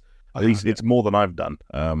 which is at least it's more than I've done.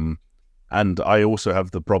 And I also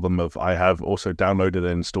have the problem of I have also downloaded and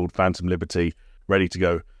installed Phantom Liberty, ready to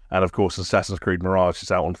go. And of course, Assassin's Creed Mirage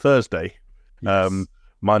is out on Thursday. Yes.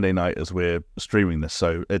 Monday night as we're streaming this.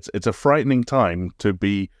 So it's a frightening time to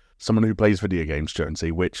be someone who plays video games,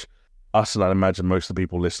 Jonesy, which us and I imagine most of the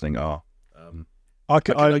people listening are. I'm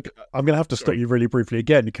going to have to stop you really briefly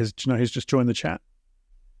again because do you know who's just joined the chat?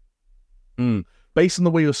 Based on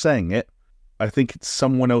the way you're saying it, I think it's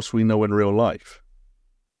someone else we know in real life.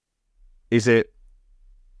 Is it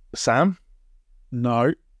Sam?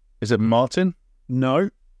 No. Is it Martin? No.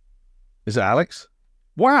 Is it Alex?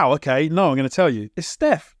 Wow, okay. No, I'm going to tell you. It's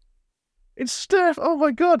Steph. It's Steph. Oh,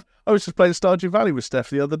 my God. I was just playing Stardew Valley with Steph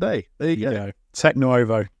the other day. There you go. Techno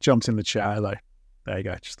Ovo jumped in the chat. Hello. There you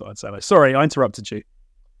go. Just thought I'd say hello. Sorry, I interrupted you.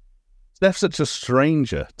 Steph's such a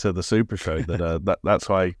stranger to the SuperShow that that's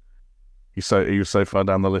why He was so far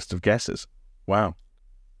down the list of guesses. Wow.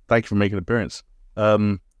 Thank you for making an appearance.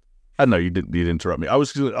 I know you didn't interrupt me. I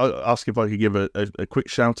was going to ask if I could give a quick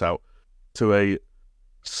shout out to a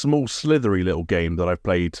small slithery little game that I've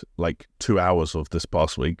played like 2 hours of this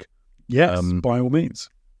past week. Yes, by all means.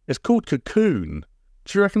 It's called Cocoon.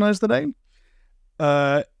 Do you recognise the name?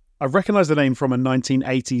 I recognise the name from a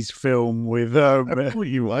 1980s film with...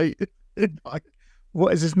 you might.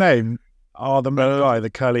 What is his name? Oh, the main guy, the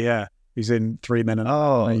curly hair. He's in 3 Men and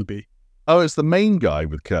a Baby. Oh, it's the main guy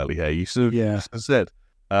with curly hair. You sort of said.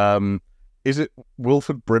 Is it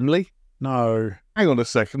Wilford Brimley? No. Hang on a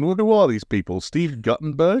second. Who are these people? Steve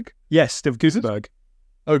Guttenberg? Yes, Steve Guttenberg.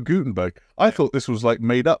 Oh, Gutenberg. I thought this was like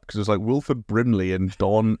made up because it's like Wilford Brimley and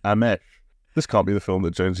Don Amesh. This can't be the film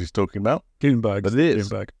that Jonesy's talking about. Gutenberg. But it is.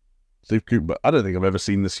 Gutenberg. Steve Gutenberg. I don't think I've ever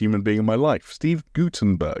seen this human being in my life. Steve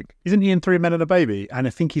Gutenberg. Isn't he in 3 Men and a Baby? And I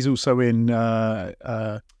think he's also in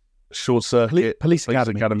Short Circuit, Police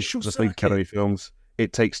Academy. The Sleep Academy films.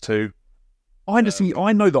 It Takes Two. I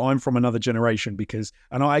know that I'm from another generation because,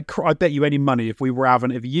 and I bet you any money if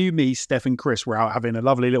you, me, Steph and Chris were out having a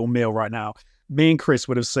lovely little meal right now, me and Chris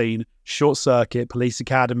would have seen Short Circuit, Police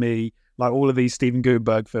Academy, like all of these Steven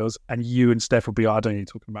Gutenberg films, and you and Steph would be, I don't know what you're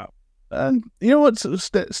talking about. You know what,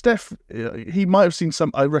 Steph, he might have seen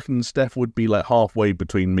some. I reckon Steph would be like halfway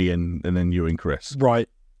between me and then you and Chris. Right.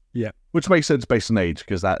 Yeah. Which makes sense based on age,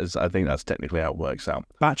 because I think that's technically how it works out.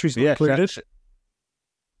 Batteries included.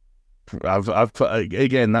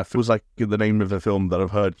 Again, that feels like the name of a film that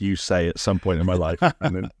I've heard you say at some point in my life.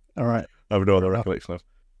 And then all right. I have no other recollection of.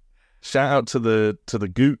 Shout out to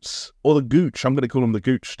the Goots, or the Gooch. I'm going to call him the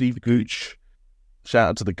Gooch, Steve Gooch. Shout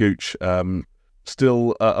out to the Gooch.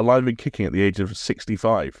 Still alive and kicking at the age of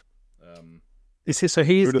 65. Is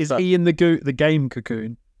he in the game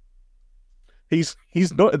Cocoon? He's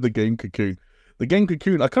not in the game Cocoon. The game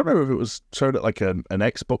Cocoon, I can't remember if it was shown at like an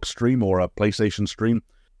Xbox stream or a PlayStation stream.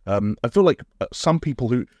 I feel like some people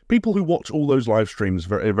who watch all those live streams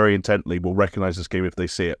very, very intently will recognize this game if they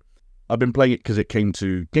see it. I've been playing it because it came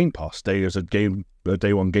to Game Pass. There's a day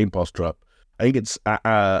one Game Pass drop. I think it's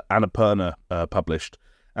Annapurna published.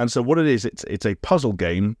 And so what it is, it's a puzzle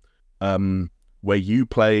game where you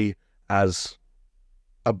play as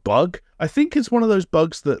a bug. I think it's one of those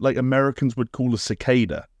bugs that like Americans would call a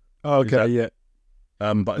cicada. Oh, okay, yeah.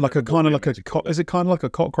 But is it kind of like a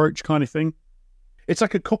cockroach kind of thing? It's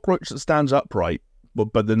like a cockroach that stands upright,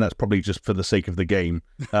 but then that's probably just for the sake of the game.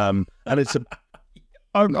 And it's a...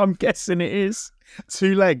 I'm guessing it is.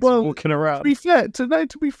 2 legs walking around.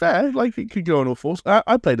 To be fair, like it could go on all fours.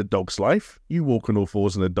 I played A Dog's Life. You walk on all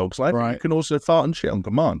fours in A Dog's Life. Right. You can also fart and shit on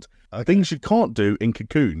command. Okay. Things you can't do in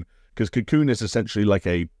Cocoon, because Cocoon is essentially like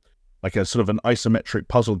a sort of an isometric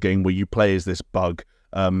puzzle game where you play as this bug,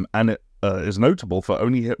 and it is notable for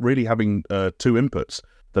only really having 2 inputs: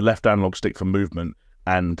 the left analog stick for movement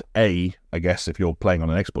and I guess if you're playing on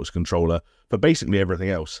an Xbox controller, for basically everything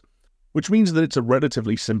else. Which means that it's a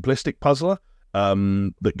relatively simplistic puzzler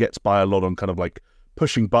that gets by a lot on kind of like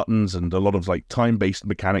pushing buttons and a lot of like time-based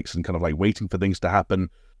mechanics and kind of like waiting for things to happen.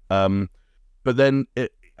 But then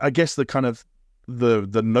I guess the kind of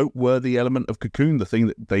the noteworthy element of Cocoon, the thing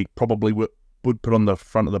that they probably would put on the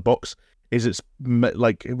front of the box, is it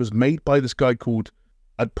was made by this guy called,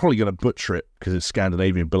 I'm probably going to butcher it because it's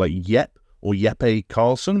Scandinavian, but like Jeppe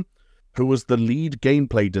Carlson, who was the lead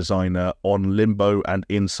gameplay designer on Limbo and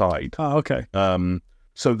Inside. Oh, okay.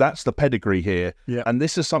 So that's the pedigree here. Yeah. And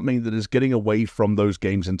this is something that is getting away from those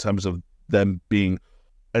games in terms of them being,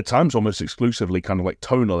 at times, almost exclusively kind of like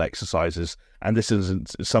tonal exercises. And this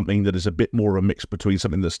isn't something that is a bit more a mix between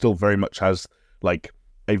something that still very much has like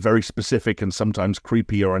a very specific and sometimes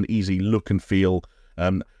creepy or uneasy look and feel.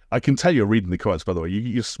 I can tell you're reading the comments, by the way.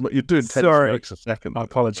 You're doing 10 strokes a second. I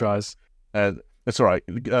apologise. That's all right.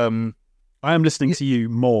 I am listening to you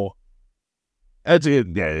more. I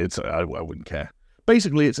wouldn't care.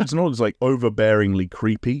 Basically, it's not as like overbearingly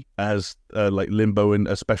creepy as like Limbo and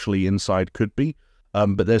especially Inside could be,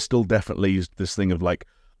 but there's still definitely this thing of like,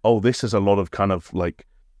 oh, this is a lot of kind of like,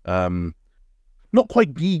 not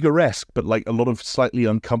quite Giger-esque, but like a lot of slightly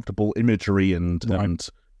uncomfortable imagery and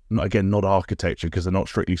not architecture because they're not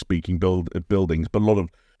strictly speaking buildings, but a lot of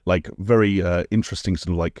like very interesting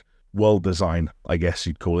sort of like world design, I guess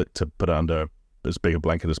you'd call it, to put it under as big a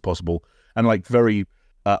blanket as possible, and like very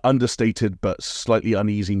understated but slightly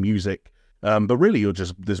uneasy music. But really, you're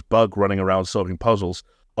just this bug running around solving puzzles,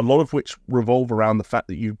 a lot of which revolve around the fact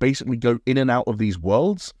that you basically go in and out of these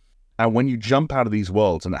worlds, and when you jump out of these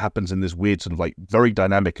worlds, and it happens in this weird sort of like very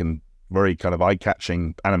dynamic and very kind of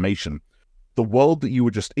eye-catching animation, the world that you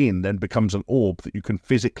were just in then becomes an orb that you can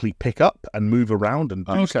physically pick up and move around and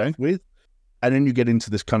do stuff with. and then you get into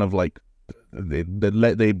this kind of like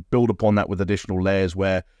they build upon that with additional layers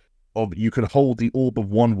where you can hold the orb of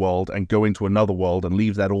one world and go into another world and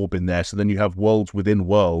leave that orb in there. So then you have worlds within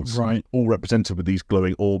worlds, right, all represented with these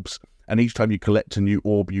glowing orbs. And each time you collect a new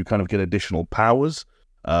orb, you kind of get additional powers.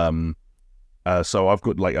 So I've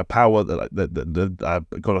got like a power that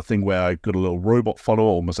I've got a thing where I got a little robot follower,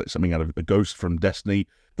 almost like something out of a ghost from Destiny,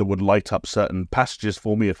 that would light up certain passages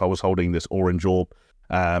for me if I was holding this orange orb.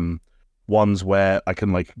 Ones where I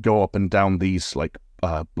can like go up and down these like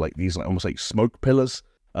these like almost like smoke pillars.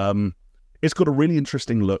 It's got a really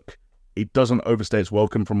interesting look. It doesn't overstay its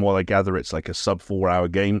welcome. From what I gather, it's like a sub 4-hour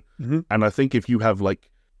game. And I think if you have like,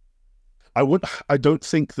 I don't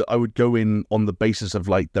think that I would go in on the basis of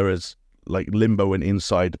like there is like Limbo and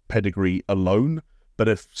Inside pedigree alone. But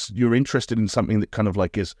if you're interested in something that kind of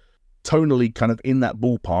like is tonally kind of in that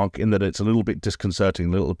ballpark, in that it's a little bit disconcerting,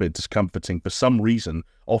 a little bit discomforting for some reason,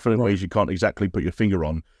 often in ways you can't exactly put your finger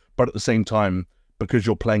on, but at the same time, because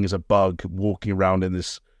you're playing as a bug walking around in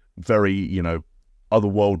this very,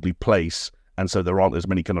 otherworldly place, and so there aren't as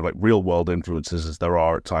many kind of like real world influences as there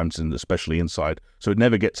are at times, and especially Inside. So it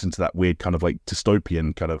never gets into that weird kind of like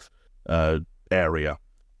dystopian kind of area.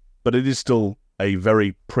 But it is still a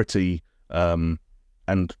very pretty and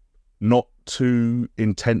not too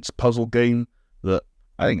intense puzzle game that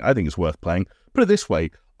I think it's worth playing. Put it this way,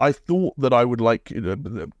 I thought that I would like,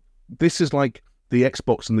 this is like the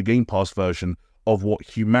Xbox and the Game Pass version of what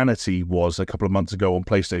Humanity was a couple of months ago on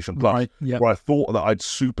PlayStation Plus, right, yeah. Where I thought that I'd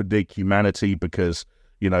super dig Humanity because,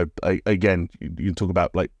 again, you talk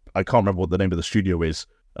about like, I can't remember what the name of the studio is.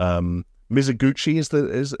 Mizuguchi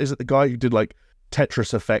is it the guy who did like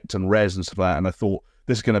Tetris Effect and Rez and stuff like that? And I thought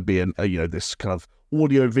this is going to be this kind of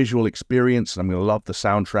audio-visual experience, and I'm going to love the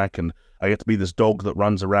soundtrack, and I get to be this dog that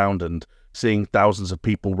runs around and seeing thousands of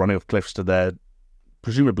people running off cliffs to their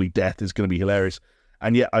presumably death is going to be hilarious.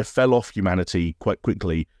 And yet I fell off Humanity quite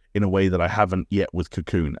quickly in a way that I haven't yet with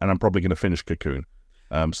Cocoon, and I'm probably going to finish Cocoon.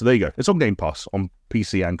 So there you go. It's on Game Pass on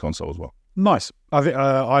PC and console as well. Nice. I think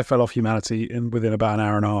I fell off Humanity within about an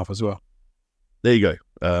hour and a half as well. There you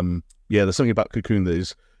go. There's something about Cocoon that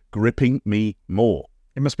is gripping me more.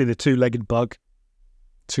 It must be the two-legged bug.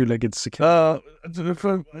 Two-legged cicada.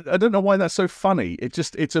 I don't know why that's so funny.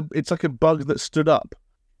 It's like a bug that stood up.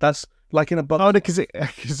 That's like in a bug. Oh,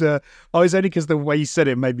 it's only because the way you said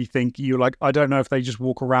it made me think you're like, I don't know if they just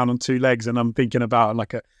walk around on two legs, and I'm thinking about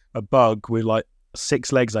like a bug with like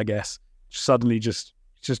 6 legs, I guess, suddenly just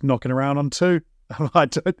knocking around on 2.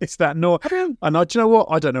 It's that normal. And do you know what?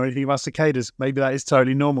 I don't know anything about cicadas. Maybe that is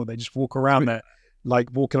totally normal. They just walk around there, like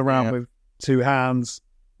walking around with 2 hands,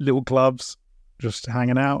 little gloves, just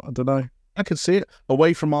hanging out. I don't know. I can see it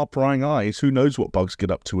away from our prying eyes. Who knows what bugs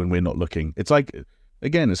get up to when we're not looking? It's like,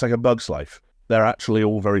 again, it's like a bug's life. They're actually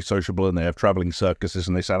all very sociable, and they have traveling circuses,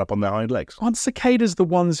 and they stand up on their hind legs. Aren't cicadas the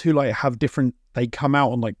ones who like have different? They come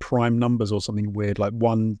out on like prime numbers or something weird. Like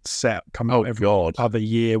one set come out every other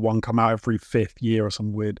year, one come out every 5th year or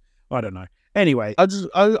something weird. I don't know. Anyway,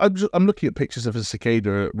 I'm looking at pictures of a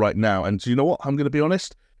cicada right now, and do you know what? I'm going to be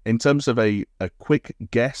honest. In terms of a quick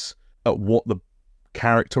guess at what the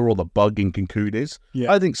character or the bug in Cocoon is,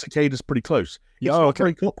 I think cicada's pretty close. It's not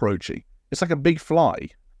very cockroachy. It's like a big fly.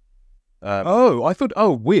 I thought.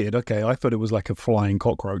 Oh, weird. Okay, I thought it was like a flying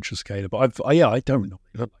cockroach, a cicada. But I don't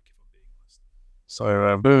know. So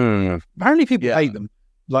apparently people hate them.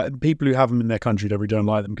 Like people who have them in their country don't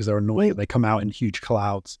like them because they're annoying. They come out in huge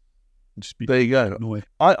clouds. There you go. Annoying.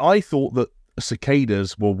 I thought that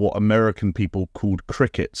cicadas were what American people called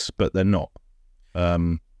crickets, but they're not. I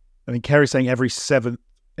mean, Kerry's saying every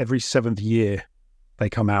seventh year they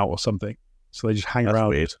come out or something. So they just hang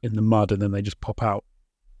around in the mud and then they just pop out.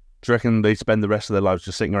 Do you reckon they spend the rest of their lives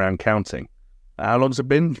just sitting around counting? How long's it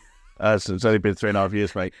been? It's only been 3.5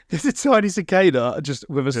 years, mate. There's a tiny cicada just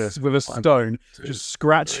with a stone, just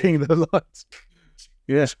scratching the lights.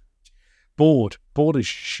 Yes. Bored as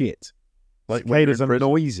shit. Like cicadas are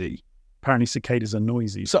noisy. Apparently cicadas are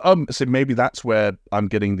noisy. So maybe that's where I'm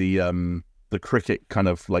getting the cricket kind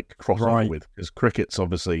of like crossover with, because cricket's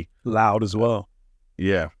obviously loud as well.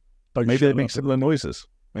 Yeah. Maybe they make similar noises.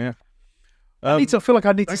 Yeah. I feel like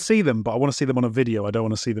I need to see them, but I want to see them on a video. I don't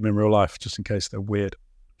want to see them in real life, just in case they're weird,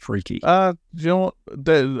 freaky. Do you know what?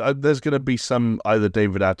 There's going to be some either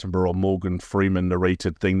David Attenborough or Morgan Freeman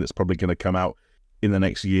narrated thing that's probably going to come out in the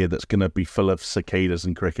next year that's going to be full of cicadas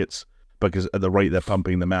and crickets, because at the rate they're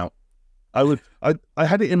pumping them out. I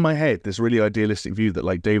had it in my head, this really idealistic view that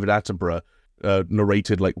like David Attenborough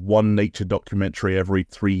narrated like one nature documentary every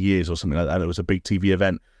 3 years or something like that, and it was a big TV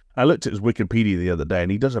event. I looked at his Wikipedia the other day,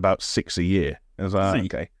 and he does about 6 a year. And I was like,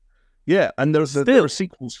 okay. Yeah, and there are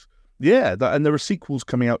sequels. Yeah, and there are sequels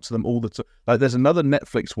coming out to them all the time. Like, there's another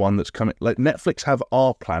Netflix one that's coming. Like, Netflix have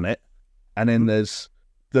Our Planet, and then there's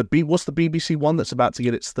what's the BBC one that's about to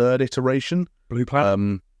get its third iteration? Blue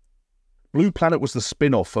Planet. Blue Planet was the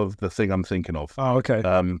spin-off of the thing I'm thinking of. Oh, okay.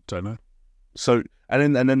 Don't know. So,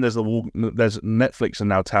 and then there's Netflix are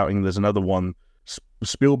now touting there's another one,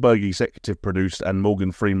 Spielberg executive produced and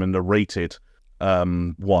Morgan Freeman narrated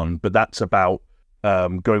one, but that's about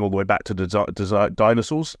going all the way back to the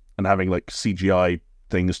dinosaurs and having like CGI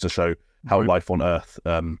things to show how life on Earth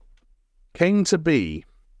came to be.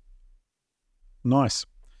 Nice.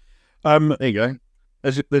 There you go.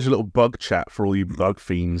 There's a little bug chat for all you bug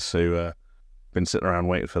fiends who been sitting around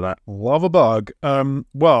waiting for that. Love a bug.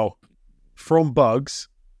 Well, from bugs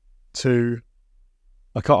to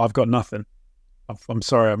I've got nothing. I'm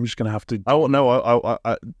sorry. I'm just going to have to. Oh no!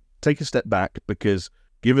 I take a step back, because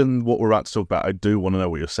given what we're about to talk about, I do want to know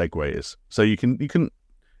what your segue is. So you can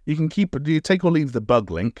take or leave the bug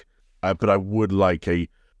link, but I would like a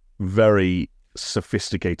very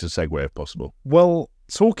sophisticated segue if possible. Well,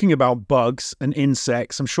 talking about bugs and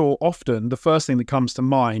insects, I'm sure often the first thing that comes to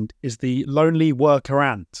mind is the lonely worker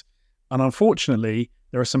ant. And unfortunately,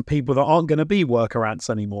 there are some people that aren't going to be worker ants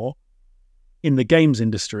anymore in the games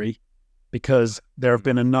industry because there have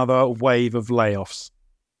been another wave of layoffs.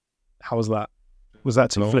 How was that? Was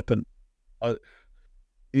that too flippant?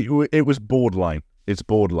 It was borderline. It's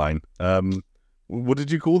borderline. What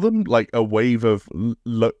did you call them? Like a wave of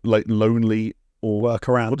like lonely or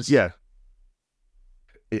worker ants? Yeah.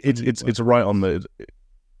 It's right on the.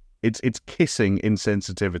 It's kissing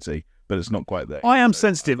insensitivity, but it's not quite there. I am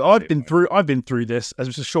sensitive. I've been through this, as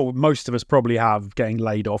I'm sure most of us probably have, getting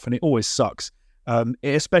laid off, and it always sucks. It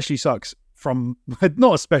especially sucks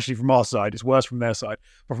not especially from our side. It's worse from their side,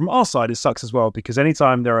 but from our side, it sucks as well, because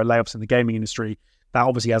anytime there are layoffs in the gaming industry, that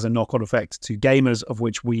obviously has a knock-on effect to gamers, of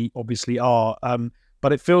which we obviously are.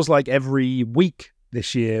 But it feels like every week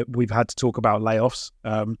this year we've had to talk about layoffs.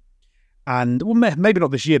 And well, maybe not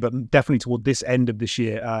this year, but definitely toward this end of this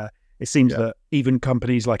year, it seems that even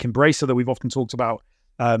companies like Embracer, that we've often talked about,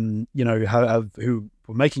 who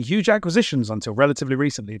were making huge acquisitions until relatively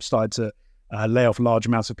recently, have started to lay off large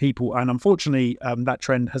amounts of people. And unfortunately, that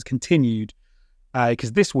trend has continued,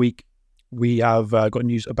 because this week we have got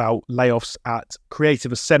news about layoffs at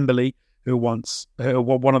Creative Assembly, who were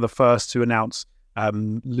one of the first to announce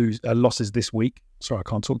losses this week. Sorry, I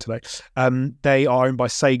can't talk today. They are owned by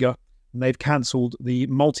Sega. And they've cancelled the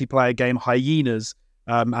multiplayer game Hyenas,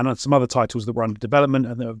 and some other titles that were under development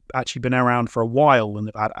and that have actually been around for a while, and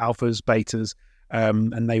they've had alphas, betas,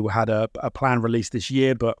 and they had a plan released this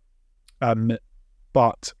year, but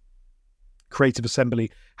Creative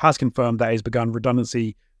Assembly has confirmed that it has begun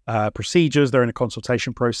redundancy procedures. They're in a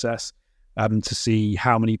consultation process to see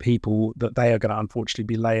how many people that they are going to unfortunately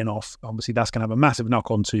be laying off. Obviously, that's going to have a massive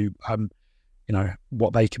knock on to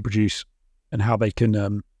what they can produce and how they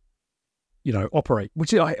can operate,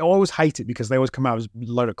 which I always hate it, because they always come out as a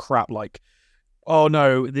load of crap like, oh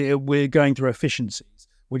no, we're going through efficiencies.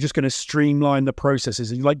 We're just going to streamline the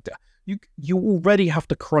processes. And you already have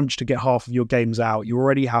to crunch to get half of your games out. You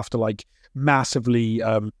already have to massively,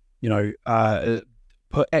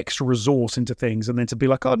 put extra resource into things, and then to be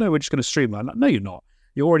like, oh no, we're just going to streamline. No, you're not.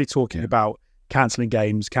 You're already talking about cancelling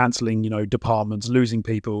games, cancelling, departments, losing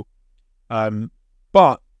people.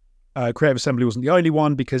 But Creative Assembly wasn't the only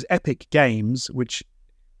one, because Epic Games, which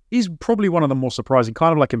is probably one of the more surprising,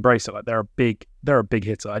 kind of like Embracer, like they're a big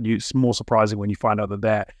hitter, and it's more surprising when you find out that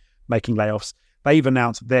they're making layoffs. They've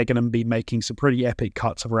announced they're going to be making some pretty epic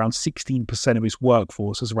cuts of around 16% of its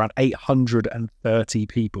workforce. There's around 830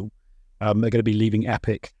 people. They're going to be leaving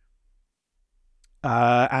Epic.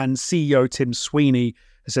 And CEO Tim Sweeney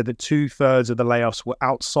has said that 2/3 of the layoffs were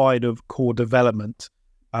outside of core development.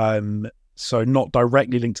 So not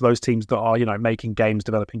directly linked to those teams that are, making games,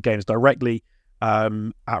 developing games directly, at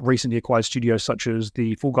recently acquired studios such as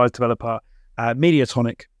the Fall Guys developer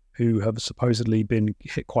Mediatonic, who have supposedly been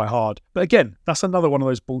hit quite hard. But again, that's another one of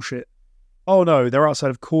those bullshit. Oh no, they're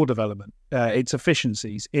outside of core development. It's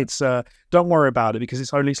efficiencies. It's don't worry about it, because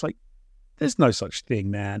it's like, there's no such thing,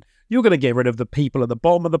 man. You're going to get rid of the people at the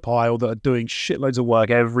bottom of the pile that are doing shitloads of work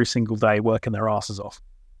every single day, working their asses off.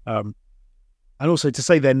 And also, to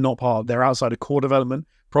say they're outside of core development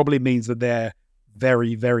probably means that they're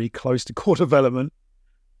very, very close to core development.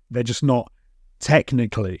 They're just not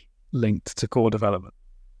technically linked to core development.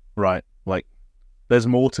 Right. Like, there's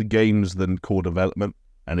more to games than core development.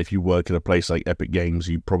 And if you work at a place like Epic Games,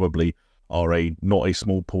 you probably are not a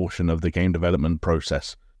small portion of the game development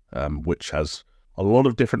process, which has a lot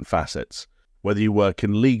of different facets. whether you work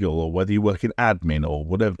in legal or whether you work in admin or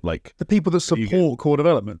whatever, like the people that support core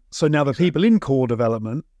development. So now the people in core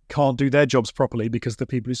development can't do their jobs properly because the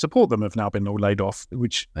people who support them have now been all laid off,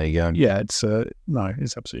 which, there you go. Yeah, it's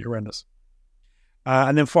absolutely horrendous.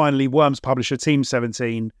 And then finally, Worms publisher Team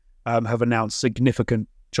 17 have announced significant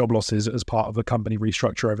job losses as part of a company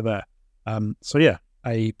restructure over there. So yeah,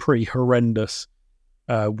 a pretty horrendous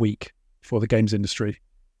week for the games industry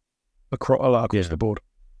across the board.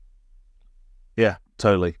 Yeah,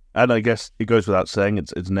 totally. And I guess it goes without saying,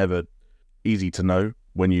 it's never easy to know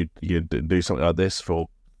when you do something like this for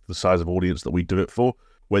the size of audience that we do it for,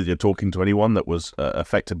 whether you're talking to anyone that was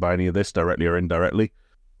affected by any of this directly or indirectly.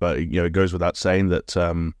 But it goes without saying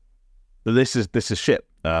that this is shit,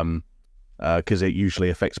 because it usually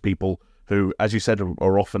affects people who, as you said,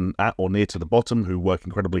 are often at or near to the bottom, who work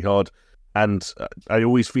incredibly hard. And I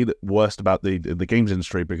always feel it worst about the games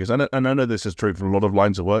industry, because I know this is true for a lot of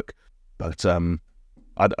lines of work, but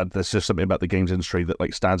there's just something about the games industry that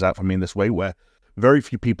like stands out for me in this way, where very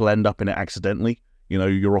few people end up in it accidentally.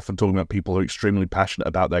 You're often talking about people who are extremely passionate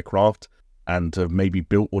about their craft and have maybe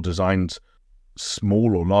built or designed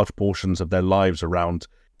small or large portions of their lives around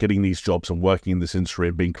getting these jobs and working in this industry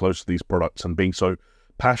and being close to these products and being so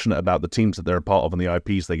passionate about the teams that they're a part of and the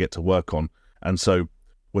IPs they get to work on. And so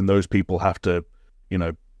when those people have to,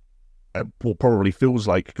 what probably feels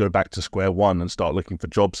like go back to square one and start looking for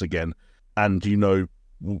jobs again, and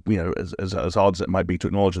as hard as it might be to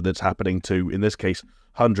acknowledge that it's happening to, in this case,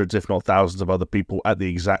 hundreds if not thousands of other people at the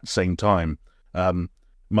exact same time,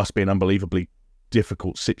 must be an unbelievably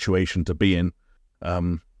difficult situation to be in.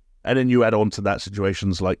 And then you add on to that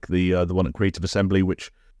situations like the one at Creative Assembly,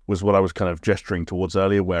 which was what I was kind of gesturing towards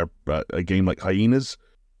earlier, where a game like Hyenas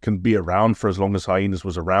can be around for as long as Hyenas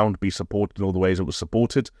was around, be supported in all the ways it was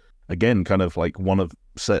supported. Again, kind of like one of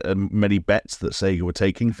many bets that Sega were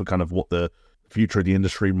taking for kind of what the future of the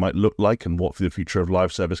industry might look like and what the future of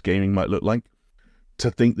live service gaming might look like. To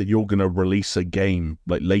think that you're going to release a game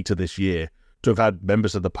like later this year, to have had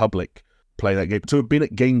members of the public play that game, to have been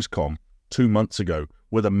at Gamescom 2 months ago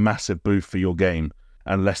with a massive booth for your game,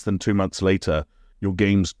 and less than 2 months later, your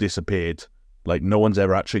game's disappeared. Like, no one's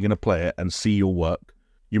ever actually going to play it and see your work.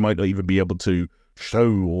 You might not even be able to show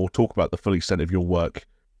or talk about the full extent of your work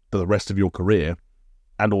for the rest of your career,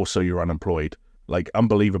 and also you're unemployed. Like,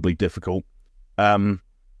 unbelievably difficult. And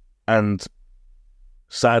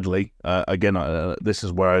sadly, again, this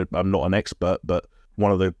is where I'm not an expert, but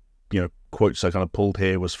one of the quotes I kind of pulled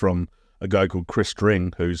here was from a guy called Chris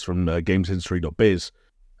String, who's from gamesindustry.biz,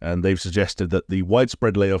 and they've suggested that the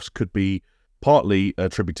widespread layoffs could be partly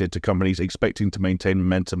attributed to companies expecting to maintain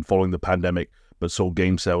momentum following the pandemic, but saw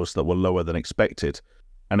game sales that were lower than expected.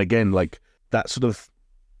 And again, like that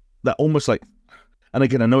almost like, and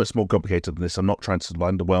again, I know it's more complicated than this. I'm not trying to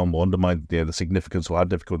underwhelm or undermine the significance or how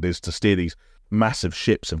difficult it is to steer these massive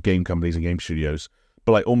ships of game companies and game studios,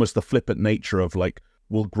 but like almost the flippant nature of like,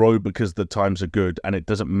 we'll grow because the times are good, and it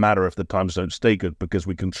doesn't matter if the times don't stay good because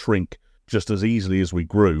we can shrink just as easily as we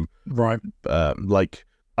grew. Right.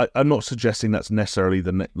 I'm not suggesting that's necessarily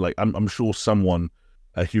I'm sure someone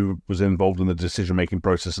who was involved in the decision-making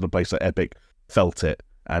process at a place like Epic felt it,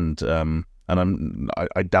 and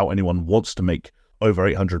I doubt anyone wants to make over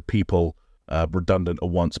 800 people redundant at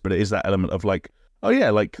once. But it is that element of like, oh yeah,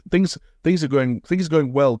 like things are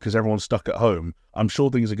going well because everyone's stuck at home. I'm sure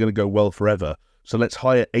things are going to go well forever. So let's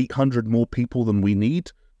hire 800 more people than we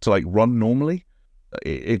need to like run normally.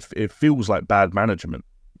 It feels like bad management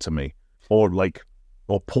to me, or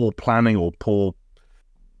poor planning, or poor,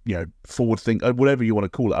 forward think, whatever you want to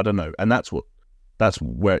call it. I don't know. And that's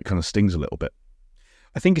where it kind of stings a little bit.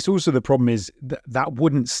 I think it's also the problem is that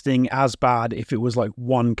wouldn't sting as bad if it was like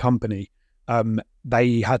one company.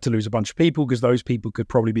 They had to lose a bunch of people because those people could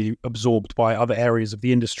probably be absorbed by other areas of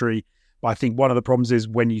the industry. But I think one of the problems is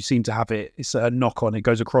when you seem to have it's a knock-on, it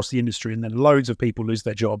goes across the industry, and then loads of people lose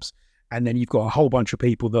their jobs. And then you've got a whole bunch of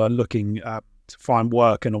people that are looking to find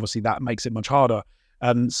work, and obviously that makes it much harder.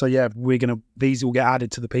 So yeah, these will get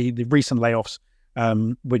added to the recent layoffs,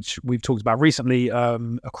 which we've talked about recently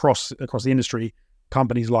across the industry.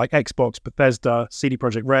 Companies like Xbox, Bethesda, CD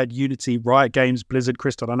Projekt Red, Unity, Riot Games, Blizzard,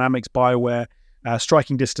 Crystal Dynamics, BioWare,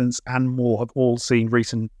 Striking Distance, and more have all seen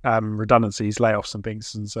recent redundancies, layoffs, and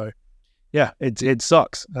things. And so, yeah, it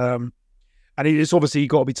sucks. And it's obviously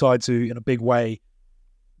got to be tied to, in a big way,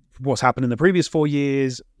 what's happened in the previous 4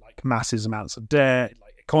 years, like massive amounts of debt,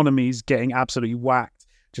 like economies getting absolutely whacked.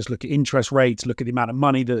 Just look at interest rates, look at the amount of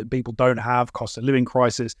money that people don't have, cost of living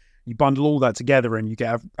crisis. You bundle all that together and you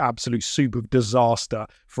get an absolute soup of disaster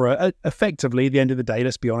for effectively, at the end of the day,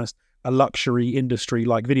 let's be honest, a luxury industry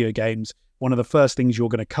like video games one of the first things you're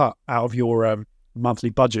going to cut out of your monthly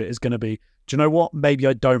budget is going to be, do you know what? Maybe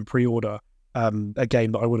I don't pre-order a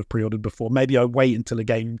game that I would have pre-ordered before. Maybe I wait until a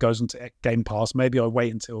game goes into Game Pass. Maybe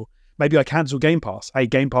I cancel Game Pass. Hey,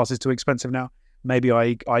 Game Pass is too expensive now. Maybe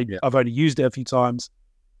I've only used it a few times,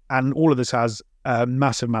 and all of this has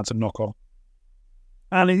massive amounts of knock-on.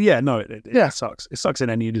 And it sucks. It sucks in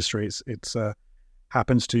any industry. It's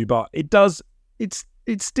happens to, but it does.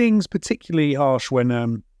 It stings particularly harsh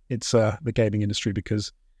when it's the gaming industry,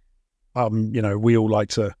 because we all like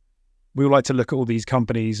to look at all these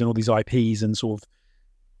companies and all these IPs and sort of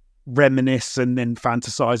reminisce and then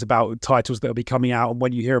fantasize about titles that will be coming out. And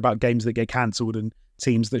when you hear about games that get cancelled and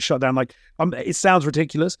teams that shut down, it sounds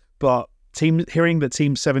ridiculous, but hearing that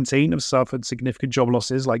Team 17 have suffered significant job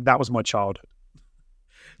losses, that was my childhood.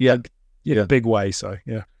 Big way. So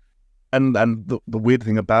yeah. And the weird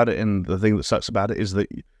thing about it, and the thing that sucks about it, is that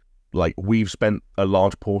we've spent a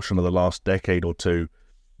large portion of the last decade or two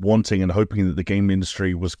wanting and hoping that the game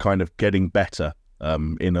industry was kind of getting better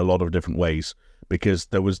in a lot of different ways, because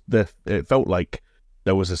it felt like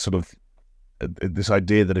there was a sort of this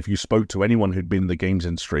idea that if you spoke to anyone who'd been in the games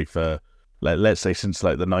industry for let's say since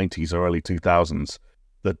the 90s or early 2000s,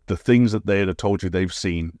 that the things that they had told you they've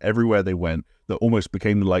seen everywhere they went, that almost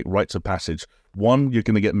became like rites of passage. One, you're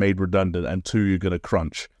going to get made redundant, and two, you're going to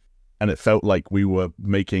crunch. And it felt like we were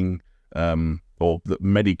making, or that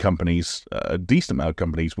many companies, a decent amount of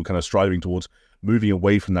companies, were kind of striving towards moving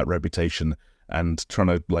away from that reputation and trying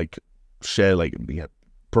to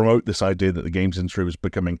promote this idea that the games industry was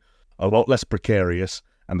becoming a lot less precarious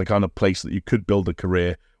and the kind of place that you could build a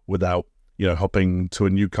career without, hopping to a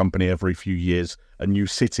new company every few years, a new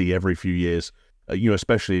city every few years.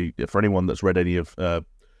 Especially for anyone that's read any of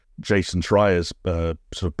Jason Schreier's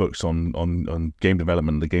sort of books on game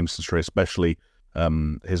development and the games industry, especially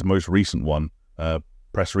his most recent one,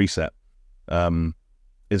 Press Reset.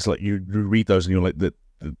 It's like you read those and you're like the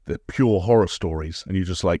pure horror stories, and you're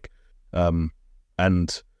just like,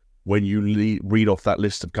 and when you read off that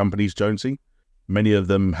list of companies, Jonesy, many of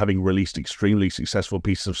them having released extremely successful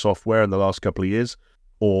pieces of software in the last couple of years,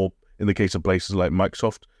 or in the case of places like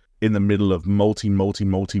Microsoft, in the middle of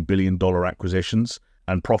multi-billion-dollar acquisitions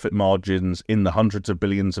and profit margins in the hundreds of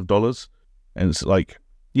billions of dollars. And it's like,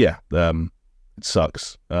 it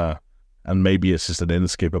sucks. And maybe it's just an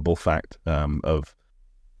inescapable fact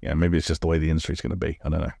maybe it's just the way the industry's going to be. I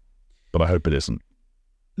don't know. But I hope it isn't.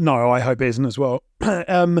 No, I hope it isn't as well.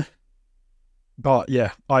 But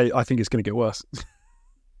yeah, I think it's going to get worse.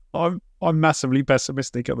 I'm massively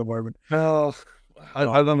pessimistic at the moment. Well, I'd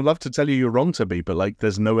love to tell you you're wrong to be, but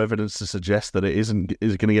there's no evidence to suggest that it is going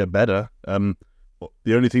to get better.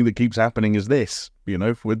 The only thing that keeps happening is this. We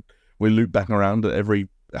loop back around at every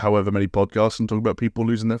however many podcasts and talk about people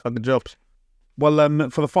losing their fucking jobs. Well,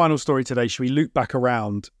 for the final story today, should we loop back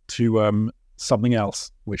around to something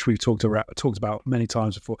else, which we've talked about many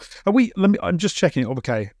times before? I'm just checking it.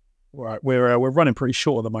 Okay, all right, we're running pretty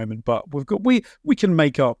short at the moment, but we can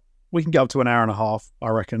get up to an hour and a half, I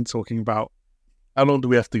reckon, talking about. How long do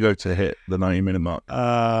we have to go to hit the 90-minute mark?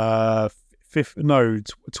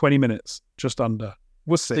 20 minutes, just under.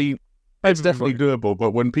 We'll see. It's definitely doable,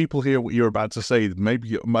 but when people hear what you're about to say, I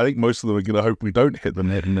think most of them are going to hope we don't hit the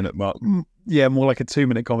 90-minute mark. Yeah, more like a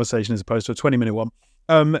 2-minute conversation as opposed to a 20-minute one.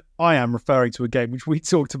 I am referring to a game which we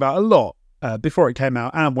talked about a lot before it came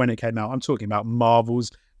out and when it came out. I'm talking about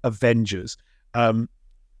Marvel's Avengers,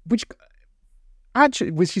 which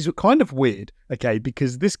is kind of weird, okay,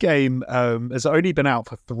 because this game has only been out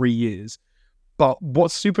for 3 years. But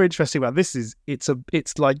what's super interesting about this is it's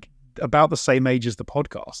like about the same age as the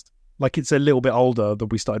podcast. It's a little bit older than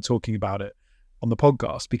we started talking about it on the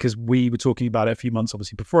podcast, because we were talking about it a few months,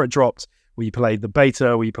 obviously, before it dropped. We played the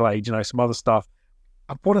beta, we played, some other stuff.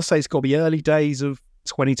 I want to say it's got to be early days of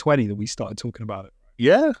 2020 that we started talking about it.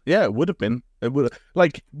 Yeah, it would have been. It would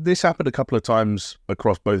this happened a couple of times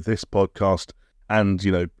across both this podcast and,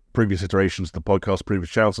 previous iterations of the podcast, previous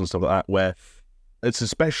channels and stuff like that, where it's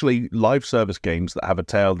especially live service games that have a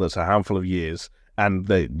tail that's a handful of years, and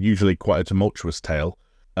they're usually quite a tumultuous tale.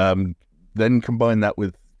 Then combine that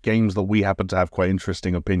with games that we happen to have quite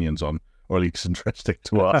interesting opinions on, or at least interesting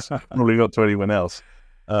to us, probably not to anyone else.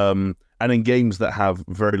 And in games that have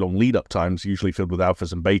very long lead-up times, usually filled with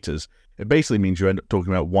alphas and betas, it basically means you end up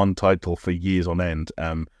talking about one title for years on end.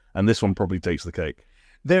 And this one probably takes the cake.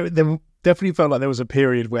 There definitely felt like there was a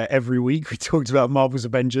period where every week we talked about Marvel's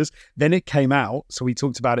Avengers. Then it came out, so we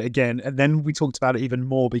talked about it again. And then we talked about it even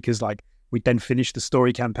more because we then finished the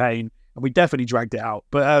story campaign. And we definitely dragged it out.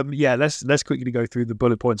 But let's quickly go through the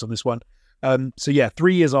bullet points on this one.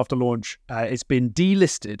 3 years after launch, it's been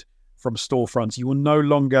delisted from storefronts. You will no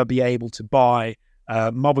longer be able to buy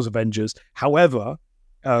Marvel's Avengers. However,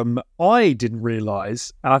 I didn't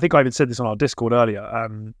realize, and I think I even said this on our Discord earlier.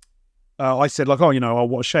 I said like, oh,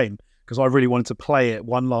 what a shame, because I really wanted to play it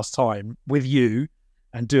one last time with you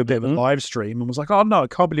and do a bit of a live stream, and was like, oh no, I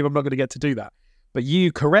can't believe I'm not going to get to do that. But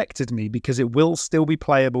you corrected me, because it will still be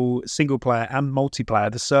playable single player and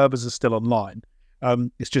multiplayer. The servers are still online.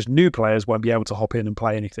 It's just new players won't be able to hop in and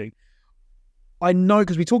play anything. I know,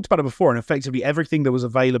 because we talked about it before, and effectively everything that was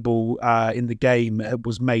available in the game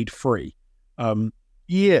was made free.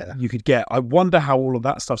 You could get. I wonder how all of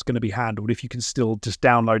that stuff's going to be handled, if you can still just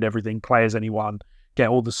download everything, play as anyone, get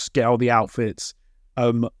all the outfits.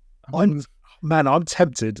 I'm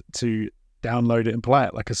tempted to download it and play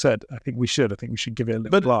it. Like I said, I think we should give it a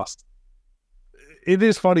little blast. It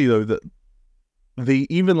is funny though that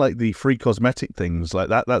even like the free cosmetic things like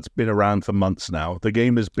that's been around for months now. The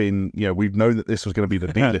game has been, we've known that this was going to be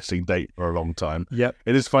the delisting date for a long time. Yep.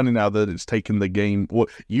 It is funny now that it's taken the game,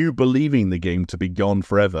 you believing the game to be gone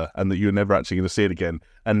forever and that you're never actually going to see it again,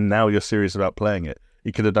 and now you're serious about playing it.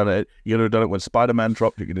 You could have done it. You could have done it when Spider-Man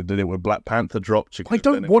dropped. You could have done it when Black Panther dropped. I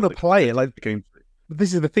don't want to play it. Like,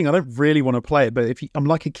 this is the thing. I don't really want to play it. But I'm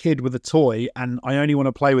like a kid with a toy, and I only want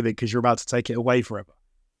to play with it because you're about to take it away forever.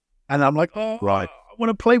 And I'm like, right. I want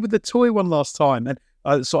to play with the toy one last time.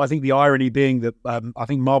 And so I think the irony being that I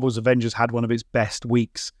think Marvel's Avengers had one of its best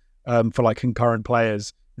weeks for like concurrent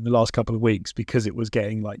players in the last couple of weeks, because it was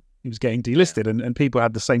getting delisted, and people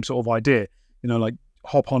had the same sort of idea. Like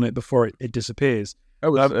hop on it before it disappears. It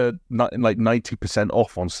was like 90%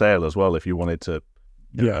 off on sale as well if you wanted to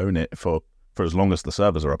own it for as long as the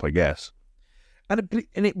servers are up, I guess. And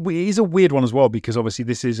it is a weird one as well, because obviously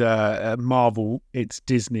this is Marvel, it's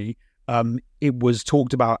Disney. It was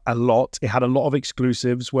talked about a lot. It had a lot of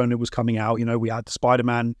exclusives when it was coming out. We had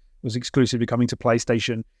Spider-Man was exclusively coming to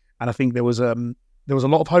PlayStation, and I think there was a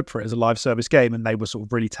lot of hope for it as a live service game, and they were sort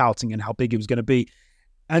of really touting and how big it was going to be.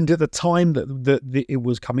 And at the time that it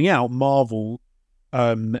was coming out, Marvel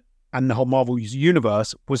and the whole Marvel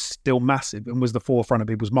universe was still massive and was the forefront of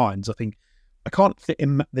people's minds. I think, I can't fit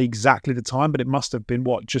in exactly the time, but it must have been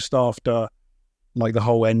just after like the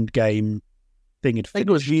whole Endgame thing had finished.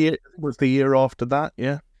 I think it was the year after that,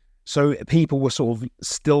 yeah. So people were sort of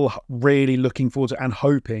still really looking forward to and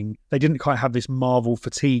hoping. They didn't quite have this Marvel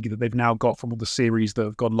fatigue that they've now got from all the series that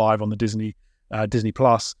have gone live on the Disney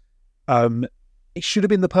Plus. It should have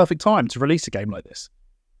been the perfect time to release a game like this.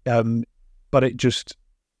 But it just...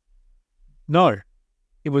 No.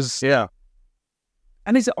 It was... Yeah.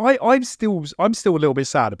 And I'm still a little bit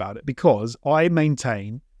sad about it, because I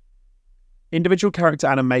maintain individual character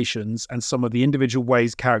animations and some of the individual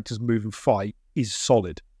ways characters move and fight is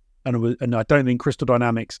solid, and I don't think Crystal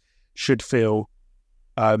Dynamics should feel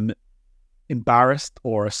embarrassed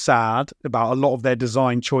or sad about a lot of their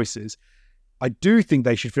design choices. I do think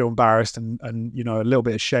they should feel embarrassed and a little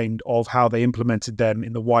bit ashamed of how they implemented them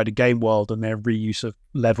in the wider game world and their reuse of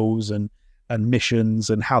levels and missions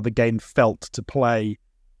and how the game felt to play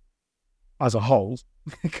as a whole,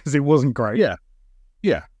 because it wasn't great.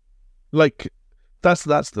 Yeah. Like, that's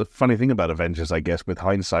the funny thing about Avengers, I guess, with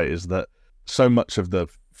hindsight, is that so much of the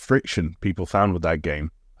friction people found with that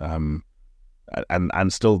game, and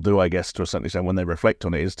still do, I guess, to a certain extent when they reflect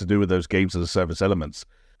on it, is to do with those games as a service elements.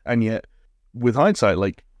 And yet, with hindsight,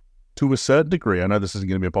 like, to a certain degree, I know this isn't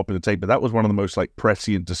going to be a popular take, but that was one of the most like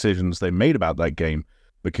prescient decisions they made about that game.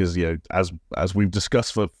 Because, as we've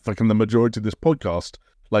discussed for fucking the majority of this podcast,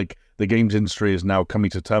 like, the games industry is now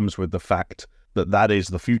coming to terms with the fact that is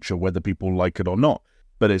the future, whether people like it or not.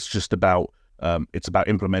 But it's just about, it's about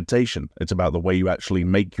implementation. It's about the way you actually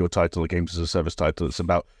make your title a games as a service title. It's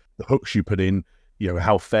about the hooks you put in,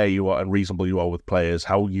 how fair you are and reasonable you are with players,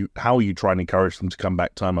 how you try and encourage them to come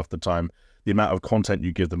back time after time, the amount of content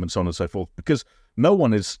you give them, and so on and so forth. Because no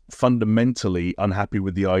one is fundamentally unhappy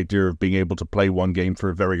with the idea of being able to play one game for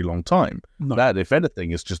a very long time. No. That, if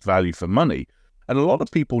anything, is just value for money. And a lot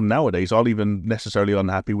of people nowadays aren't even necessarily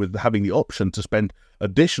unhappy with having the option to spend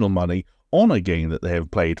additional money on a game that they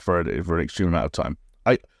have played for an extreme amount of time.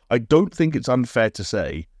 I don't think it's unfair to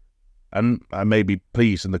say, and maybe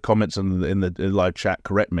please in the comments and in the live chat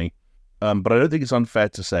correct me, but I don't think it's unfair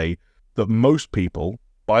to say that most people,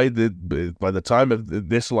 by the time of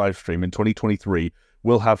this live stream in 2023,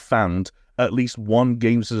 will have found at least one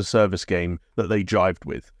games as a service game that they jived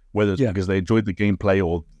with, whether it's because they enjoyed the gameplay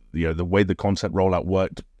or the way the content rollout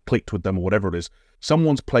worked, clicked with them, or whatever it is.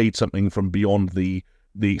 Someone's played something from beyond the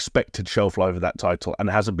expected shelf life of that title and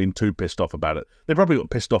hasn't been too pissed off about it. They probably got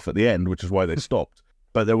pissed off at the end, which is why they stopped.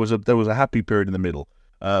 But there was a happy period in the middle.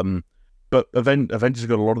 But Avengers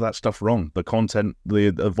got a lot of that stuff wrong. The content,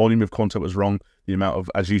 the volume of content was wrong. The amount of,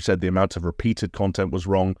 as you said, the amount of repeated content was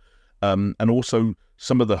wrong. And also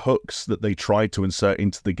some of the hooks that they tried to insert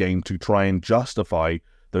into the game to try and justify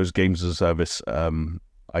those games as a service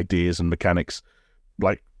ideas and mechanics,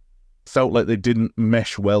 like, felt like they didn't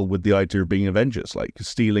mesh well with the idea of being Avengers, like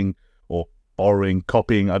stealing or borrowing,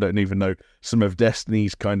 copying, I don't even know, some of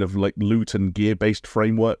Destiny's kind of like loot and gear-based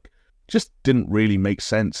framework. Just didn't really make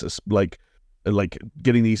sense as like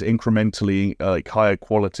getting these incrementally like higher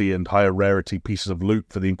quality and higher rarity pieces of loot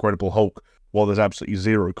for the Incredible Hulk, while there's absolutely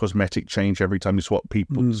zero cosmetic change every time you swap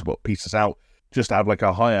pieces out. Just have like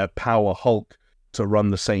a higher power Hulk to run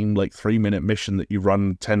the same like 3-minute mission that you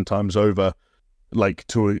run 10 times over, like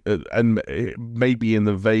to and maybe in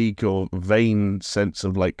the vague or vain sense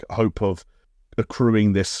of like hope of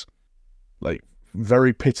accruing this like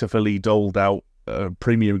very pitifully doled out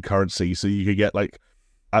premium currency, so you could get like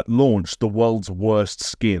at launch the world's worst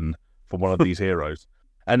skin for one of these heroes.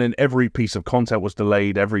 And then every piece of content was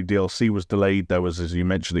delayed, every DLC was delayed. There was, as you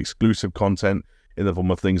mentioned, exclusive content in the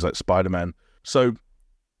form of things like Spider-Man. So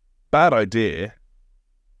bad idea,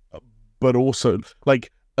 but also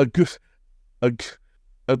like a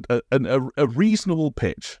reasonable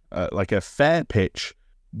pitch, like a fair pitch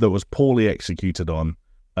that was poorly executed on,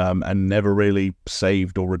 and never really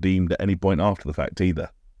saved or redeemed at any point after the fact either.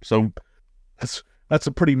 So that's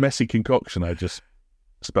a pretty messy concoction I just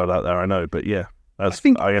spelled out there, I know, but yeah, I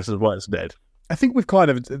guess is why it's dead. I think we've kind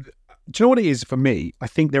of, do you know what it is for me? I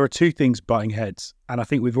think there are two things butting heads, and I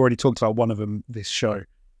think we've already talked about one of them this show,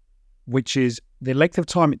 which is the length of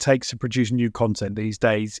time it takes to produce new content these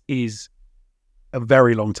days is a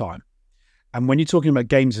very long time. And when you're talking about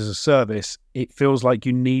games as a service, it feels like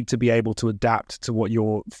you need to be able to adapt to what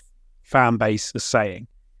your fan base is saying.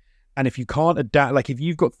 And if you can't adapt, like if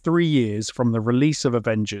you've got 3 years from the release of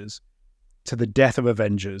Avengers to the death of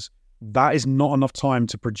Avengers, that is not enough time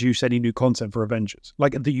to produce any new content for Avengers,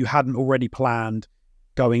 like that you hadn't already planned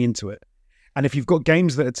going into it. And if you've got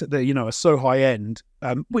games that are so high end,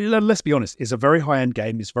 well, let's be honest, it's a very high end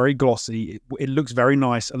game. It's very glossy. It looks very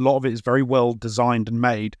nice. A lot of it is very well designed and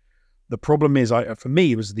made. The problem is, for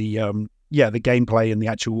me, it was the gameplay and the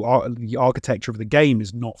actual the architecture of the game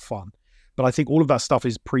is not fun. But I think all of that stuff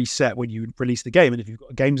is preset when you release the game. And if you've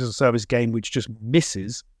got a games as a service game which just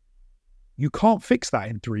misses, you can't fix that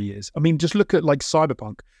in 3 years. I mean, just look at like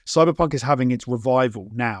Cyberpunk. Cyberpunk is having its revival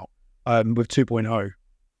now with 2.0.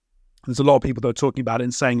 There's a lot of people that are talking about it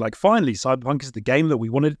and saying like, finally, Cyberpunk is the game that we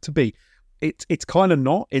wanted it to be. It's kind of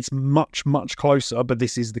not. It's much, much closer, but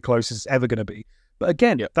this is the closest it's ever going to be. But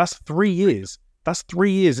again, That's 3 years. That's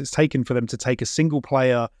 3 years it's taken for them to take a single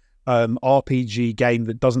player RPG game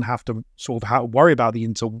that doesn't have to sort of worry about the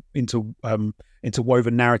interwoven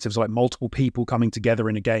narratives, like multiple people coming together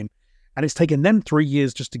in a game. And it's taken them 3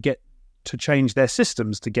 years just to change their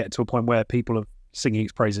systems to get to a point where people are singing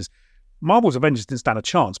its praises. Marvel's Avengers didn't stand a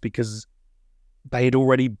chance because they had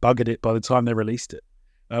already buggered it by the time they released it.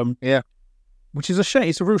 Which is a shame.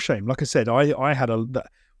 It's a real shame. Like I said, I had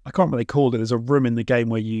I can't remember what they called it. There's a room in the game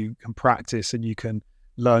where you can practice and you can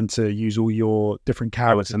learn to use all your different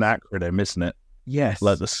characters. Oh, it's an acronym, isn't it? Yes.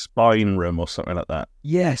 Like the spine room or something like that.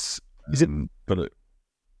 Yes. Is it? I can't remember.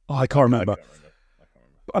 I can't remember.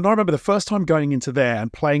 And I remember the first time going into there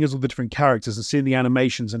and playing as all the different characters and seeing the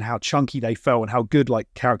animations and how chunky they felt and how good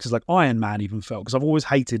like characters like Iron Man even felt. Because I've always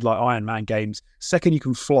hated like Iron Man games. Second you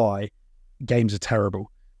can fly, games are terrible.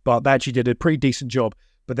 But they actually did a pretty decent job.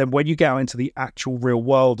 But then when you get out into the actual real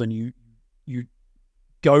world and you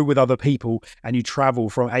go with other people and you travel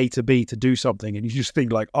from A to B to do something and you just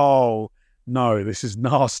think like, oh no, this is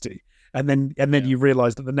nasty. And then you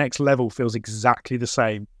realize that the next level feels exactly the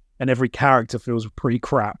same and every character feels pretty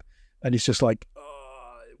crap. And it's just like,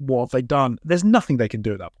 what have they done? There's nothing they can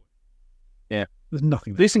do at that point. Yeah. There's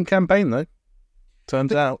nothing. Decent campaign though.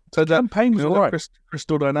 Turns out campaign was all right.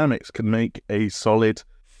 Crystal Dynamics can make a solid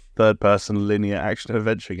third-person linear action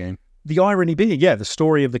adventure game. The irony being, the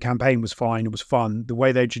story of the campaign was fine. It was fun. The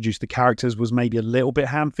way they introduced the characters was maybe a little bit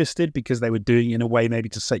ham-fisted because they were doing it in a way maybe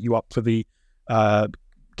to set you up for the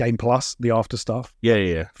Game Plus, the after stuff.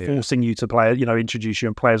 Yeah. Forcing you to play, introduce you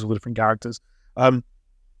and play as all the different characters. But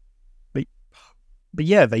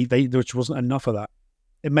yeah, they there wasn't enough of that.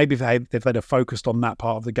 It maybe if they'd have focused on that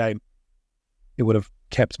part of the game, it would have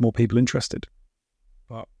kept more people interested.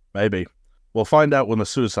 But maybe. We'll find out when the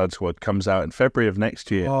Suicide Squad comes out in February of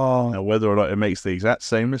next year, now whether or not it makes the exact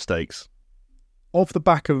same mistakes. Off the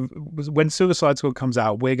back of when Suicide Squad comes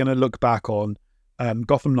out, we're going to look back on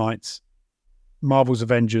Gotham Knights, Marvel's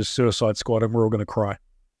Avengers, Suicide Squad, and we're all going to cry.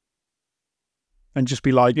 And just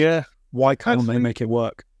be like, why can't they make it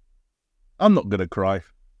work? I'm not gonna cry.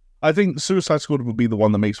 I think Suicide Squad would be the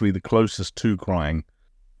one that makes me the closest to crying,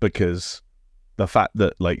 because the fact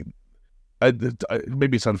that, like,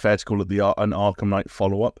 maybe it's unfair to call it an Arkham Knight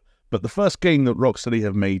follow-up, but the first game that Rocksteady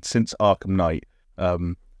have made since Arkham Knight,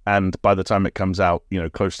 and by the time it comes out,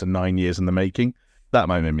 close to 9 years in the making, that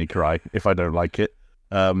might make me cry if I don't like it.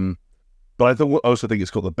 But I also think it's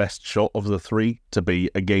got the best shot of the three to be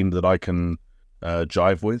a game that I can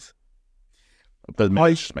jive with. But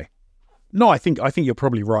it's just me. No, I think you're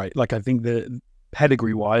probably right. Like, I think that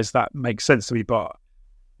pedigree-wise, that makes sense to me. But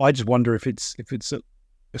I just wonder if it's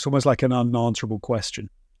almost like an unanswerable question.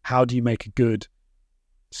 How do you make a good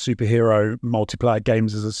superhero multiplayer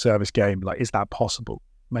games as a service game? Like, is that possible?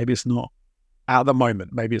 Maybe it's not. At the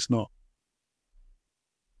moment, maybe it's not.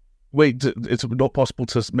 Wait, it's not possible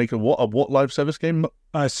to make a what live service game?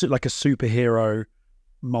 Like a superhero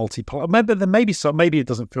multiplayer. Maybe it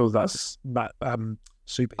doesn't feel that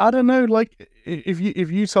super. I don't know. Like, if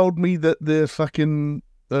you told me that the fucking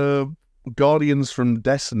Guardians from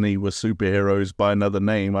Destiny were superheroes by another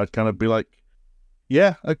name, I'd kind of be like,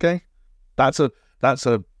 yeah, okay, that's a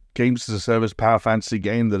games as a service power fantasy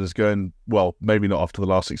game that is going, well, maybe not after the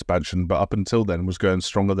last expansion, but up until then was going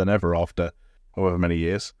stronger than ever after however many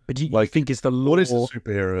years. But you think it's the lore? What is a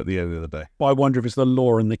superhero at the end of the day? But I wonder if it's the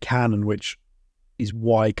lore and the canon, which is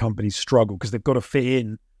why companies struggle, because they've got to fit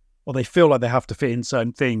in, or they feel like they have to fit in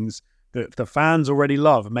certain things that the fans already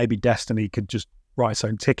love. Maybe Destiny could just write its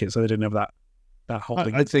own ticket, so they didn't have that whole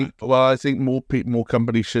thing. I think more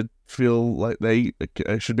companies should feel like they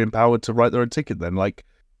should be empowered to write their own ticket. Then, like,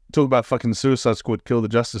 talk about fucking Suicide Squad, Kill the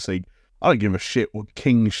Justice League. I don't give a shit what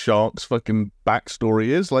King Shark's fucking backstory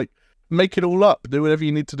is. Like, make it all up. Do whatever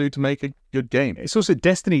you need to do to make a good game. It's also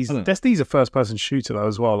Destiny's a first-person shooter though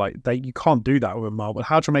as well. Like, you can't do that with Marvel.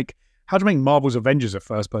 How do you make Marvel's Avengers a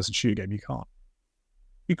first-person shooter game? You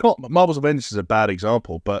can't. Marvel's Avengers is a bad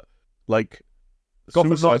example, but like Gotham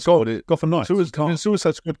Knights.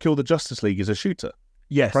 Suicide Squad Kill the Justice League is a shooter.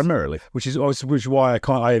 Yes, primarily. Which is why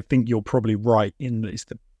I think you're probably right in that it's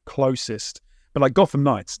the closest. But like Gotham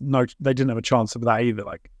Knights, no, they didn't have a chance of that either.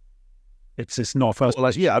 Like, it's just not first. Well,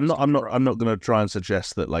 I'm not going to try and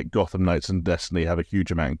suggest that like Gotham Knights and Destiny have a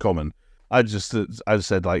huge amount in common. I just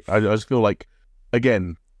said, like, I just feel like,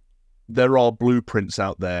 again, there are blueprints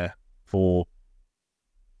out there for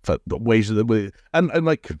ways of the and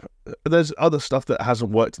like there's other stuff that hasn't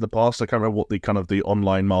worked in the past. I can't remember what the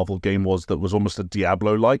online Marvel game was that was almost a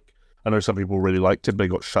Diablo like. I know some people really liked it, but it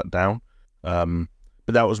got shut down. But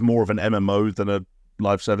that was more of an MMO than a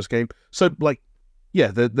live service game. So like, yeah,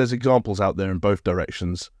 there's examples out there in both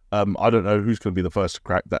directions. I don't know who's going to be the first to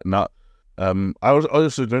crack that nut. I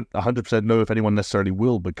also don't 100% know if anyone necessarily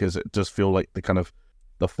will, because it does feel like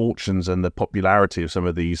the fortunes and the popularity of some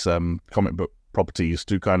of these comic book properties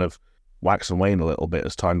do kind of wax and wane a little bit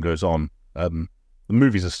as time goes on. The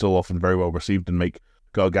movies are still often very well received and make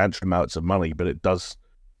gargantuan amounts of money, but it does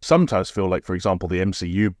sometimes feel like, for example, the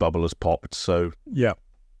MCU bubble has popped. So yeah,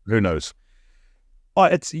 who knows?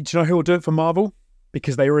 Do you know who will do it for Marvel?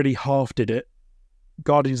 Because they already half did it.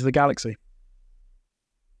 Guardians of the Galaxy.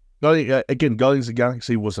 Again, Guardians of the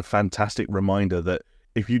Galaxy was a fantastic reminder that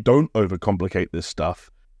if you don't overcomplicate this stuff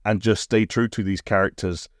and just stay true to these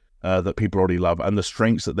characters that people already love and the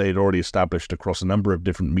strengths that they had already established across a number of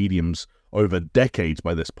different mediums over decades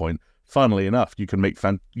by this point, funnily enough, you can make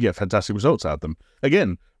fantastic results out of them.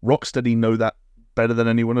 Again, Rocksteady know that better than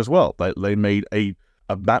anyone as well. They made a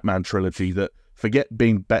Batman trilogy that, forget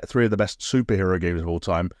being three of the best superhero games of all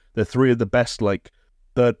time, they're three of the best like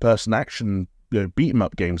third-person action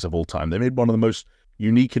beat-em-up games of all time. They made one of the most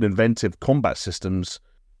unique and inventive combat systems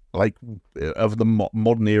like of the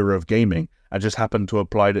modern era of gaming, and just happened to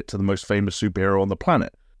apply it to the most famous superhero on the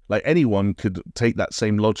planet. Like, anyone could take that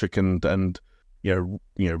same logic and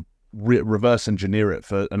reverse engineer it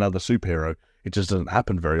for another superhero. It just doesn't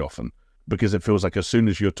happen very often, because it feels like as soon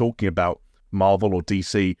as you're talking about Marvel or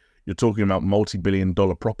DC, you're talking about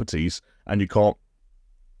multi-billion-dollar properties, and you can't,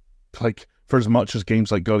 like, for as much as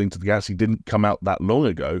games like Guardians of the Galaxy didn't come out that long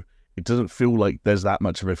ago, it doesn't feel like there's that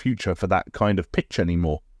much of a future for that kind of pitch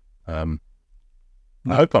anymore. I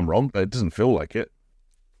hope I'm wrong, but it doesn't feel like it.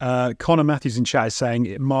 Connor Matthews in chat is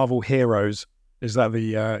saying Marvel Heroes. Is that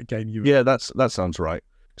the game you... Yeah, that sounds right.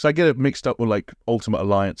 Because I get it mixed up with like Ultimate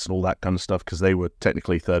Alliance and all that kind of stuff, because they were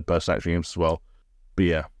technically third-person action games as well. But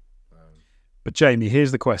yeah. But Jamie,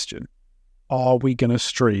 here's the question. Are we going to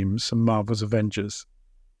stream some Marvel's Avengers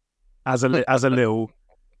as a little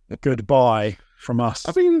goodbye from us?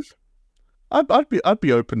 I mean, I'd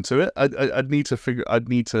be open to it. I'd need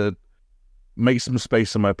to make some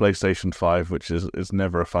space on my PlayStation 5, which is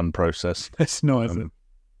never a fun process. It's not, is it?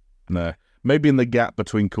 No. maybe in the gap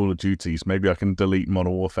between Call of Duties, maybe I can delete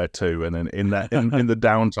Modern Warfare 2, and then in the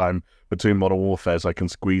downtime between Modern Warfares, I can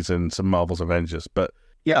squeeze in some Marvel's Avengers. But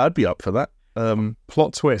yeah, I'd be up for that.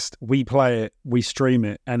 Plot twist: we play it, we stream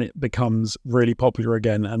it, and it becomes really popular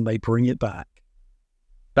again, and they bring it back.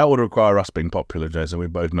 That would require us being popular, Jason. We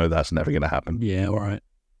both know that's never going to happen. Yeah, all right.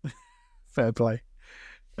 Fair play.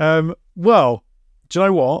 Well, do you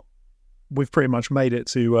know what? We've pretty much made it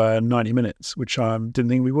to 90 minutes, which I didn't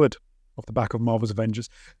think we would, off the back of Marvel's Avengers.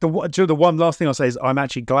 The one last thing I'll say is I'm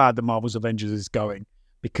actually glad that Marvel's Avengers is going,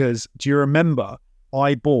 because do you remember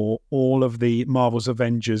I bought all of the Marvel's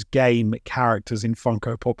Avengers game characters in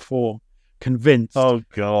Funko Pop form, convinced. Oh,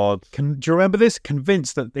 God. Do you remember this?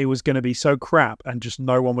 Convinced that it was going to be so crap and just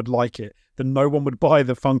no one would like it, that no one would buy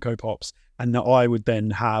the Funko Pops, and that I would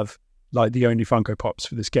then have like the only Funko Pops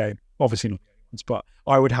for this game. Obviously not the only ones, but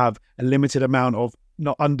I would have a limited amount of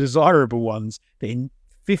not undesirable ones that in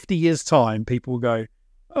 50 years' time, people will go,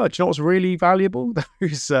 oh, do you know what's really valuable?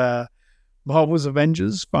 Those Marvel's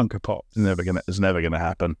Avengers Funko Pops. It's never gonna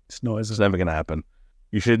happen. It's not. It's never gonna happen.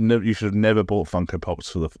 You should have never bought Funko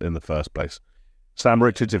Pops in the first place. Sam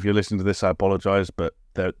Richards, if you're listening to this, I apologise, but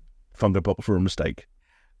they're Funko Pops were a mistake.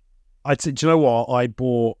 I'd say, do you know what? I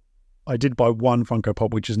did buy one Funko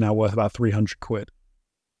Pop, which is now worth about 300 quid.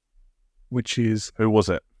 Which is... Who was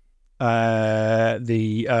it? The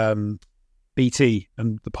BT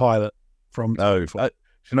and the pilot from... Oh, do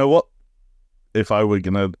you know what? If I were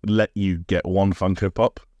going to let you get one Funko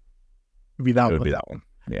Pop, it would be that one.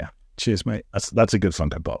 Yeah. Cheers, mate. That's a good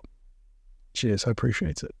Funko Pop. Cheers, I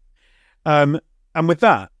appreciate it. And with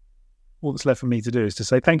that, all that's left for me to do is to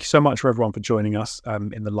say thank you so much for everyone for joining us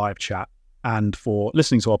in the live chat and for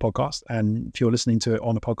listening to our podcast. And if you're listening to it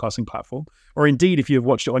on a podcasting platform, or indeed if you've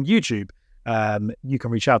watched it on YouTube, you can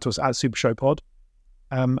reach out to us at SuperShow Pod.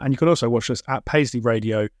 And you can also watch us at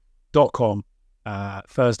paisleyradio.com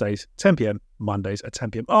Thursdays, 10 p.m, Mondays at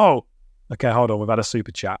 10 p.m. Oh, okay, hold on. We've had a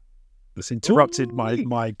super chat that's interrupted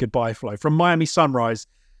my goodbye flow from Miami Sunrise,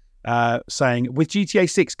 saying, with GTA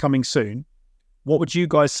 6 coming soon, what would you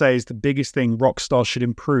guys say is the biggest thing Rockstar should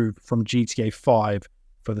improve from GTA 5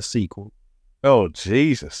 for the sequel? Oh,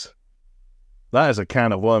 Jesus. That is a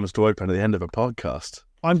can of worms to open at the end of a podcast.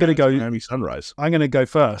 I'm going to go Miami Sunrise. I'm going to go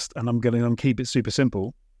first, and I'm going to keep it super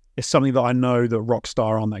simple. It's something that I know that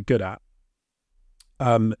Rockstar aren't that good at,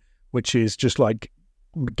 which is just like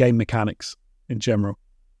game mechanics in general.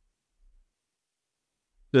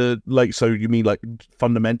 So you mean like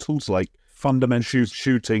fundamentals, like fundamentals,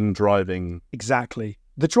 shooting, driving? Exactly.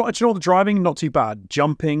 Do you know what, the driving, not too bad.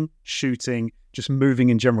 Jumping, shooting, just moving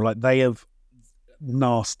in general, like they have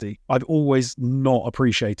nasty. I've always not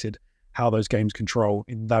appreciated how those games control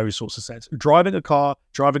in those sorts of sets. Driving a car,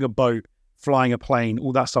 driving a boat, flying a plane,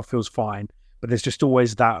 all that stuff feels fine, but there's just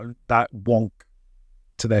always that wonk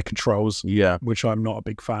to their controls, yeah, which I'm not a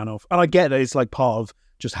big fan of. And I get that it's like part of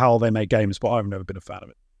just how they make games, but I've never been a fan of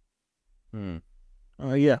it.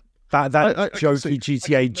 Yeah, that jokey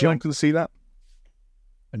GTA jump. I can see that,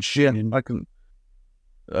 and shooting. Yeah,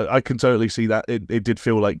 I can totally see that. It did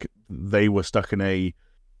feel like they were stuck in a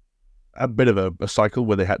bit of a cycle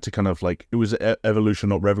where they had to kind of like, it was evolution,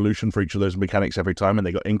 not revolution, for each of those mechanics every time, and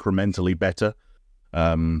they got incrementally better.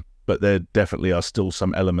 But there definitely are still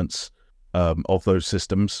some elements of those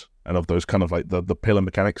systems and of those kind of like the pillar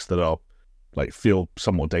mechanics that are like feel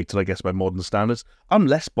somewhat dated, I guess, by modern standards. I'm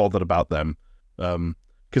less bothered about them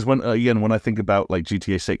because when I think about like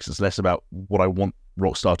GTA 6, it's less about what I want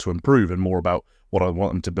Rockstar to improve and more about what I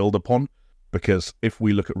want them to build upon. Because if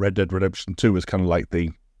we look at Red Dead Redemption 2 as kind of like the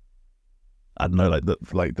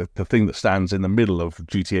thing that stands in the middle of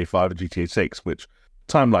GTA 5 and GTA 6, which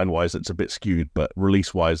timeline-wise it's a bit skewed, but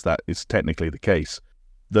release-wise that is technically the case,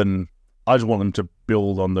 then I just want them to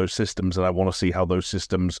build on those systems, and I want to see how those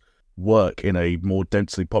systems work in a more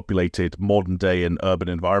densely populated modern-day and urban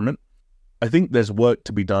environment. I think there's work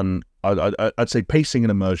to be done. I'd say pacing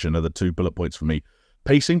and immersion are the two bullet points for me.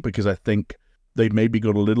 Pacing, because I think they maybe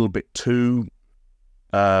got a little bit too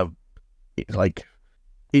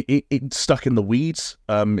it stuck in the weeds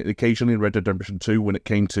occasionally in Red Dead Redemption 2 when it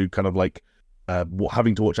came to kind of like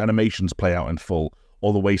having to watch animations play out in full,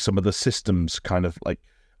 or the way some of the systems kind of like,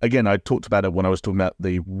 again, I talked about it when I was talking about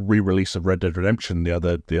the re-release of Red Dead Redemption the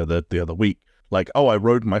other week. Like, oh, I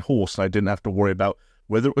rode my horse and I didn't have to worry about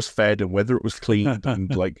whether it was fed and whether it was cleaned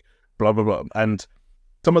and like blah blah blah. And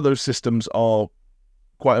some of those systems are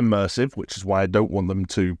quite immersive, which is why I don't want them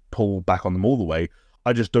to pull back on them all the way.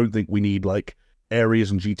 I just don't think we need like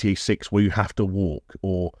areas in GTA 6 where you have to walk,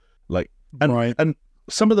 or like, and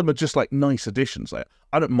some of them are just like nice additions. Like,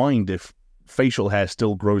 I don't mind if facial hair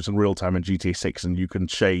still grows in real time in GTA 6, and you can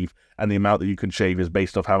shave, and the amount that you can shave is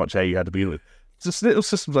based off how much hair you had to be with. Just little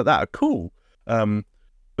systems like that are cool.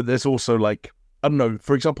 But there's also like, I don't know,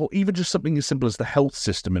 for example, even just something as simple as the health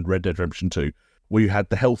system in Red Dead Redemption 2, where you had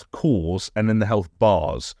the health cores and then the health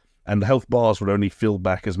bars, and the health bars would only fill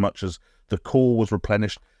back as much as the core was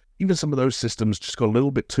replenished. Even some of those systems just got a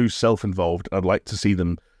little bit too self-involved. I'd like to see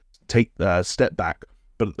them take a step back,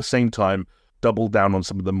 but at the same time, double down on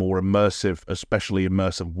some of the more immersive, especially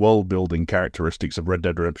immersive world-building characteristics of Red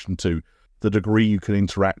Dead Redemption 2. The degree you can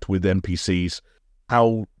interact with NPCs,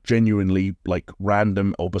 how genuinely like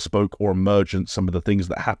random or bespoke or emergent some of the things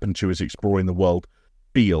that happen to you as you're exploring the world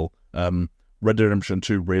feel. Red Dead Redemption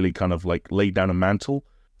 2 really kind of like laid down a mantle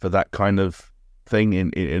for that kind of thing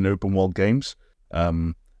in open world games.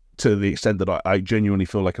 To the extent that I genuinely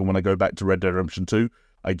feel like when I go back to Red Dead Redemption 2,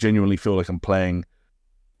 I genuinely feel like I'm playing,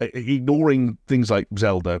 ignoring things like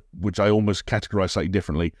Zelda, which I almost categorize slightly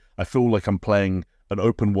differently. I feel like I'm playing an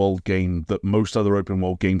open world game that most other open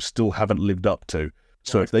world games still haven't lived up to.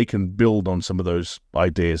 So if they can build on some of those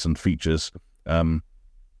ideas and features,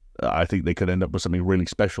 I think they could end up with something really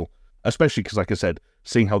special. Especially because, like I said,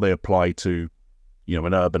 seeing how they apply to,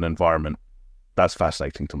 an urban environment, that's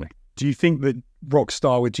fascinating to me. Do you think that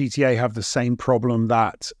Rockstar with GTA have the same problem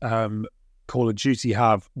that Call of Duty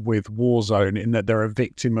have with Warzone, in that they're a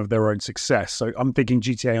victim of their own success? So I'm thinking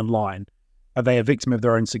GTA Online. Are they a victim of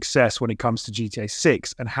their own success when it comes to GTA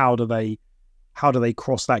 6? And how do they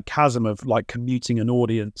cross that chasm of like commuting an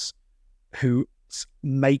audience who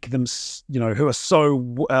make them, who are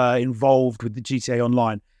so involved with the GTA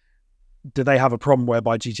Online? Do they have a problem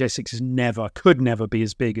whereby GTA 6 could never be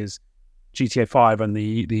as big as GTA 5 and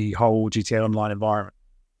the whole GTA Online environment?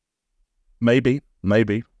 Maybe.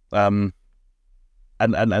 And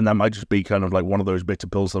that might just be kind of like one of those bitter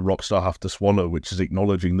pills that Rockstar have to swallow, which is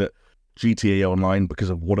acknowledging that GTA Online,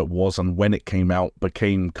 because of what it was and when it came out,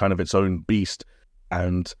 became kind of its own beast,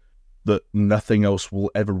 and that nothing else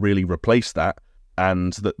will ever really replace that,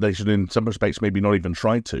 and that they should, in some respects, maybe not even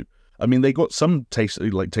try to. I mean, they got some taste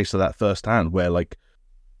of that firsthand, where, like,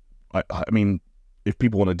 I mean, if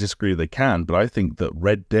people want to disagree, they can, but I think that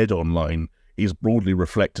Red Dead Online is broadly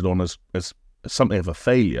reflected on as something of a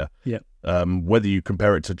failure. Yeah. Whether you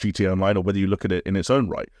compare it to GTA Online or whether you look at it in its own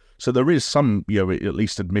right. So there is some, at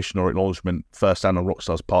least admission or acknowledgement firsthand on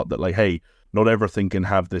Rockstar's part that, like, hey, not everything can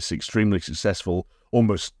have this extremely successful,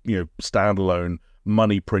 almost, standalone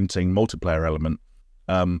money printing multiplayer element.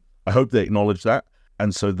 I hope they acknowledge that,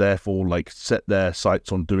 and so therefore, like, set their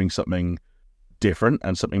sights on doing something different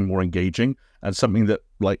and something more engaging and something that,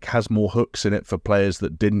 like, has more hooks in it for players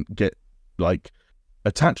that didn't get, like,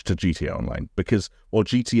 attached to GTA Online. Because while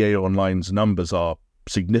GTA Online's numbers are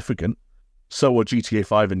significant, so are GTA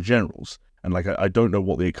 5 in generals. And, like, I don't know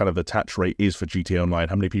what the kind of attach rate is for GTA Online,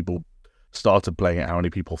 how many people started playing it, how many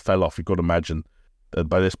people fell off. You've got to imagine that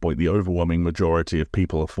by this point, the overwhelming majority of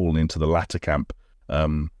people have fallen into the latter camp at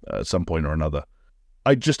some point or another.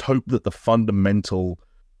 I just hope that the fundamental,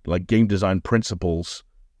 like, game design principles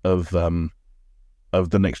of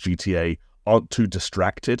the next GTA aren't too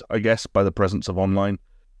distracted, I guess, by the presence of online.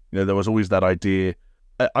 There was always that idea.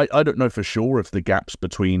 I don't know for sure if the gaps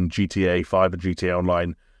between GTA 5 and GTA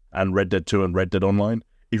Online and Red Dead 2 and Red Dead Online,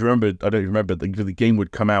 if you remember, I don't remember, the game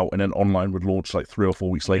would come out and then online would launch like 3 or 4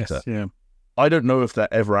 weeks later. Yes, yeah. I don't know if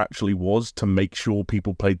that ever actually was to make sure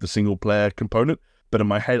people played the single player component, but in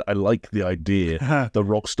my head, I like the idea that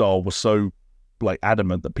Rockstar was so, like,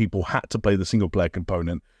 adamant that people had to play the single player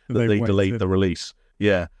component that they delayed the release.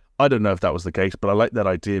 Yeah. I don't know if that was the case, but I like that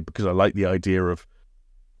idea because I like the idea of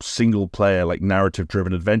single player, like, narrative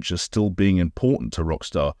driven adventures still being important to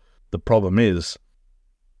Rockstar. The problem is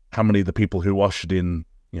how many of the people who ushered in,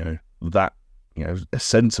 that, a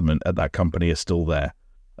sentiment at that company are still there.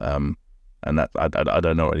 And that I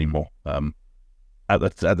don't know anymore. At the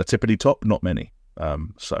tippity top, not many.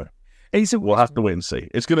 So we'll have to wait and see.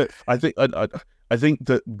 It's gonna. I think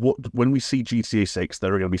that when we see GTA 6,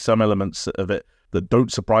 there are going to be some elements of it that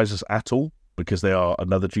don't surprise us at all because they are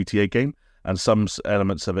another GTA game, and some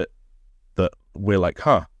elements of it that we're like,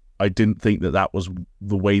 I didn't think that was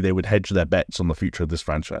the way they would hedge their bets on the future of this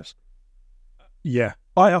franchise. Yeah,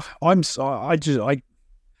 I can't,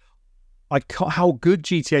 how good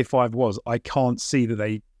GTA 5 was, I can't see that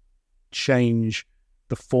they change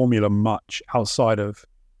the formula much outside of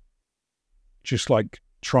just, like,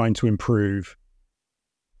 trying to improve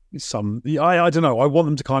some. I don't know. I want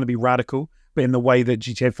them to kind of be radical, but in the way that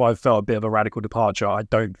GTA 5 felt a bit of a radical departure, I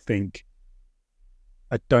don't think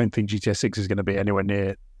GTA 6 is going to be anywhere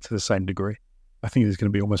near to the same degree. I think it's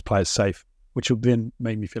going to be almost play it safe. which would then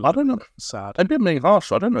made me feel I don't know. sad. I'd been being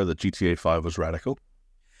harsh. I don't know that GTA 5 was radical.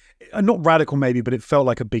 Not radical maybe, but it felt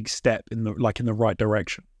like a big step in the right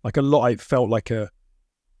direction. Like a lot, it felt like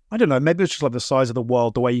I don't know, maybe it's just like the size of the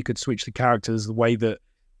world, the way you could switch the characters, the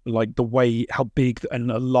way how big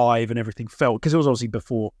and alive and everything felt, because it was obviously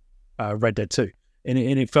before Red Dead 2, and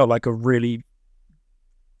it felt like a really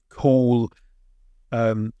cool,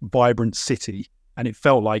 vibrant city, and it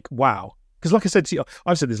felt like, wow. Because like I said to you,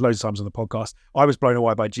 I've said this loads of times on the podcast, I was blown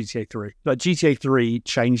away by GTA 3. Like GTA 3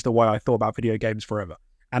 changed the way I thought about video games forever.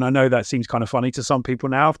 And I know that seems kind of funny to some people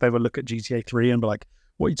now if they ever look at GTA 3 and be like,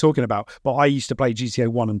 what are you talking about? But I used to play GTA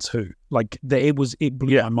 1 and 2. Like, it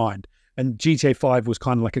blew my mind. And GTA 5 was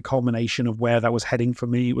kind of like a culmination of where that was heading for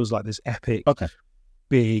me. It was like this epic,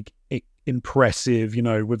 big, impressive,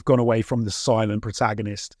 we've gone away from the silent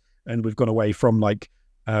protagonist and we've gone away from like,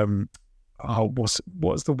 what's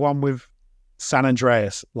the one with San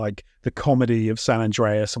Andreas, like the comedy of San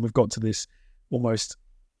Andreas. And we've got to this almost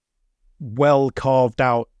well carved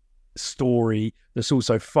out story that's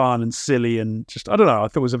also fun and silly and just, I don't know, I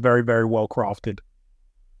thought it was a very, very well crafted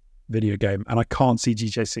video game, and I can't see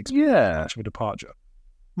GTA 6 being much of a departure.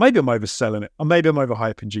 Maybe I'm overselling it, or maybe I'm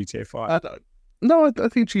overhyping GTA 5. I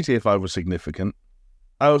think GTA 5 was significant.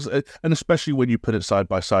 And especially when you put it side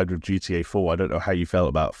by side with GTA 4, I don't know how you felt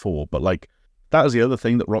about 4, but like that is the other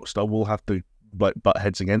thing that Rockstar will have to like butt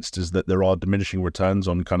heads against, is that there are diminishing returns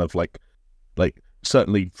on kind of like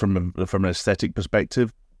certainly from an aesthetic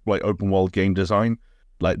perspective, like open world game design,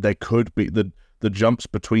 like there could be the jumps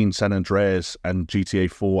between San Andreas and GTA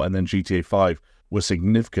 4 and then GTA 5 were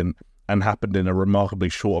significant and happened in a remarkably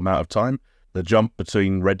short amount of time. The jump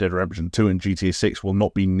between Red Dead Redemption 2 and GTA 6 will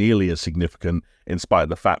not be nearly as significant, in spite of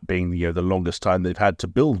the fact being the longest time they've had to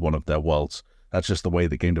build one of their worlds. That's just the way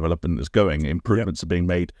that game development is going. Improvements are being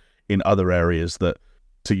made in other areas that,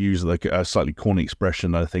 to use like a slightly corny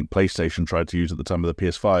expression I think PlayStation tried to use at the time of the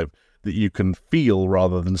PS5, that you can feel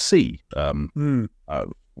rather than see,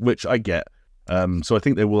 which I get. So I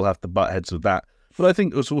think they will have to butt heads with that. But I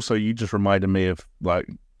think it was also, you just reminded me of like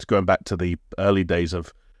going back to the early days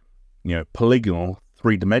of, polygonal,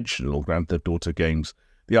 three-dimensional Grand Theft Auto games.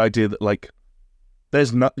 The idea that like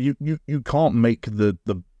there's not you can't make you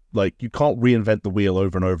can't reinvent the wheel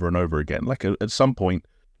over and over and over again. Like at some point,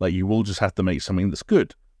 like you will just have to make something that's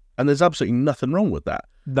good, and there's absolutely nothing wrong with that.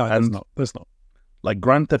 No, there's not. Like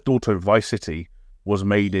Grand Theft Auto Vice City was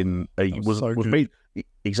made in it was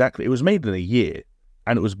made in a year,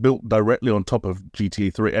 and it was built directly on top of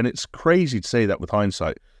GTA 3. And it's crazy to say that with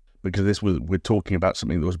hindsight, because we're talking about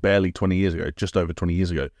something that was barely 20 years ago, just over 20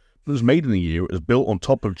 years ago. It was made in a year. It was built on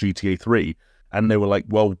top of GTA 3, and they were like,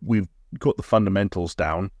 well, we've got the fundamentals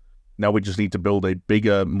down. Now we just need to build a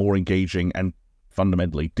bigger, more engaging, and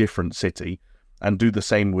fundamentally different city, and do the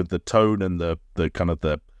same with the tone and the kind of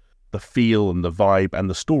the feel and the vibe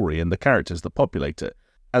and the story and the characters that populate it.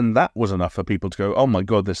 And that was enough for people to go, oh my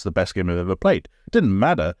God, this is the best game I've ever played. It didn't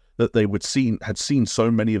matter that they had seen so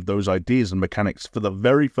many of those ideas and mechanics for the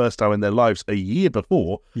very first time in their lives a year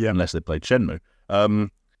before, unless they played Shenmue.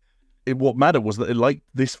 What mattered was that they liked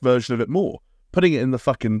this version of it more. Putting on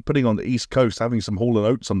the East Coast, having some Hall &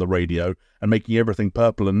 Oates on the radio and making everything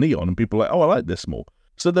purple and neon, and people are like, oh, I like this more.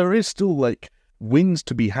 So there is still like wins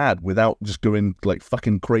to be had without just going like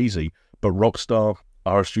fucking crazy. But Rockstar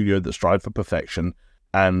are a studio that strive for perfection.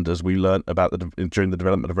 And as we learned about during the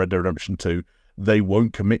development of Red Dead Redemption 2, they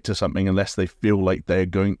won't commit to something unless they feel like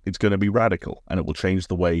it's going to be radical, and it will change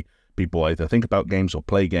the way people either think about games or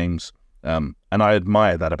play games. And I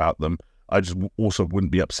admire that about them. I just also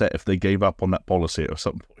wouldn't be upset if they gave up on that policy at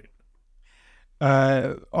some point.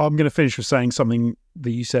 I'm going to finish with saying something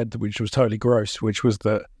that you said, which was totally gross, which was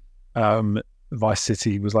that Vice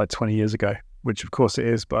City was like 20 years ago, which of course it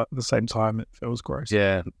is, but at the same time, it feels gross.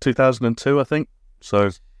 Yeah, 2002, I think.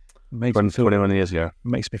 So, 21 years ago.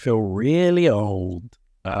 Makes me feel really old.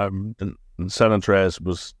 And San Andreas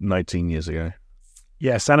was 19 years ago.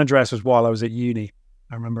 Yeah, San Andreas was while I was at uni.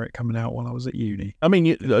 I remember it coming out while I was at uni. I mean,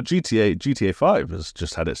 GTA 5 has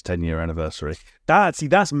just had its 10-year anniversary.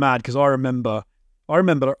 That's mad, because I remember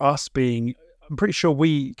us being, I'm pretty sure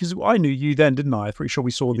because I knew you then, didn't I? I'm pretty sure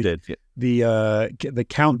we saw the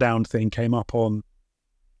countdown thing came up on.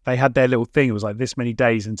 They had their little thing. It was like this many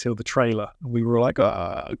days until the trailer. And we were like,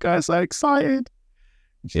 oh, guys, so excited.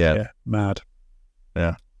 Yeah. Mad.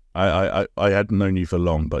 Yeah. I hadn't known you for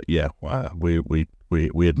long, but yeah, we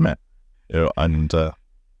had met. And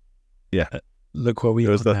look where we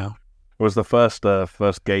are now. It was the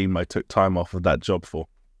first game I took time off of that job for.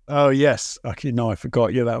 Oh, yes. Okay, no, I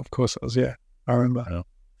forgot. Yeah, that, of course, it was, yeah. I remember.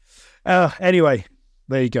 Yeah. Anyway,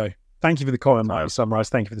 there you go. Thank you for the comment, Mighty Sunrise.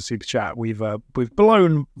 Thank you for the super chat. We've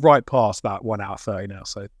blown right past that 1 hour 30 now,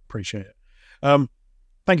 so appreciate it.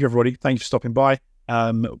 Thank you, everybody. Thank you for stopping by.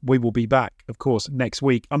 We will be back, of course, next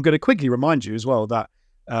week. I'm going to quickly remind you as well that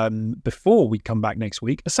before we come back next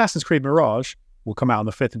week, Assassin's Creed Mirage will come out on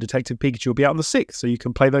the 5th and Detective Pikachu will be out on the 6th, so you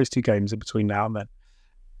can play those 2 games in between now and then.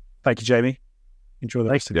 Thank you, Jamie. Enjoy the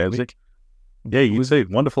rest of the week. Yeah, you too.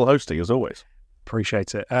 Wonderful hosting, as always.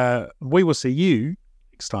 Appreciate it. We will see you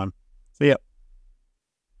next time. See ya.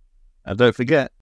 And don't forget,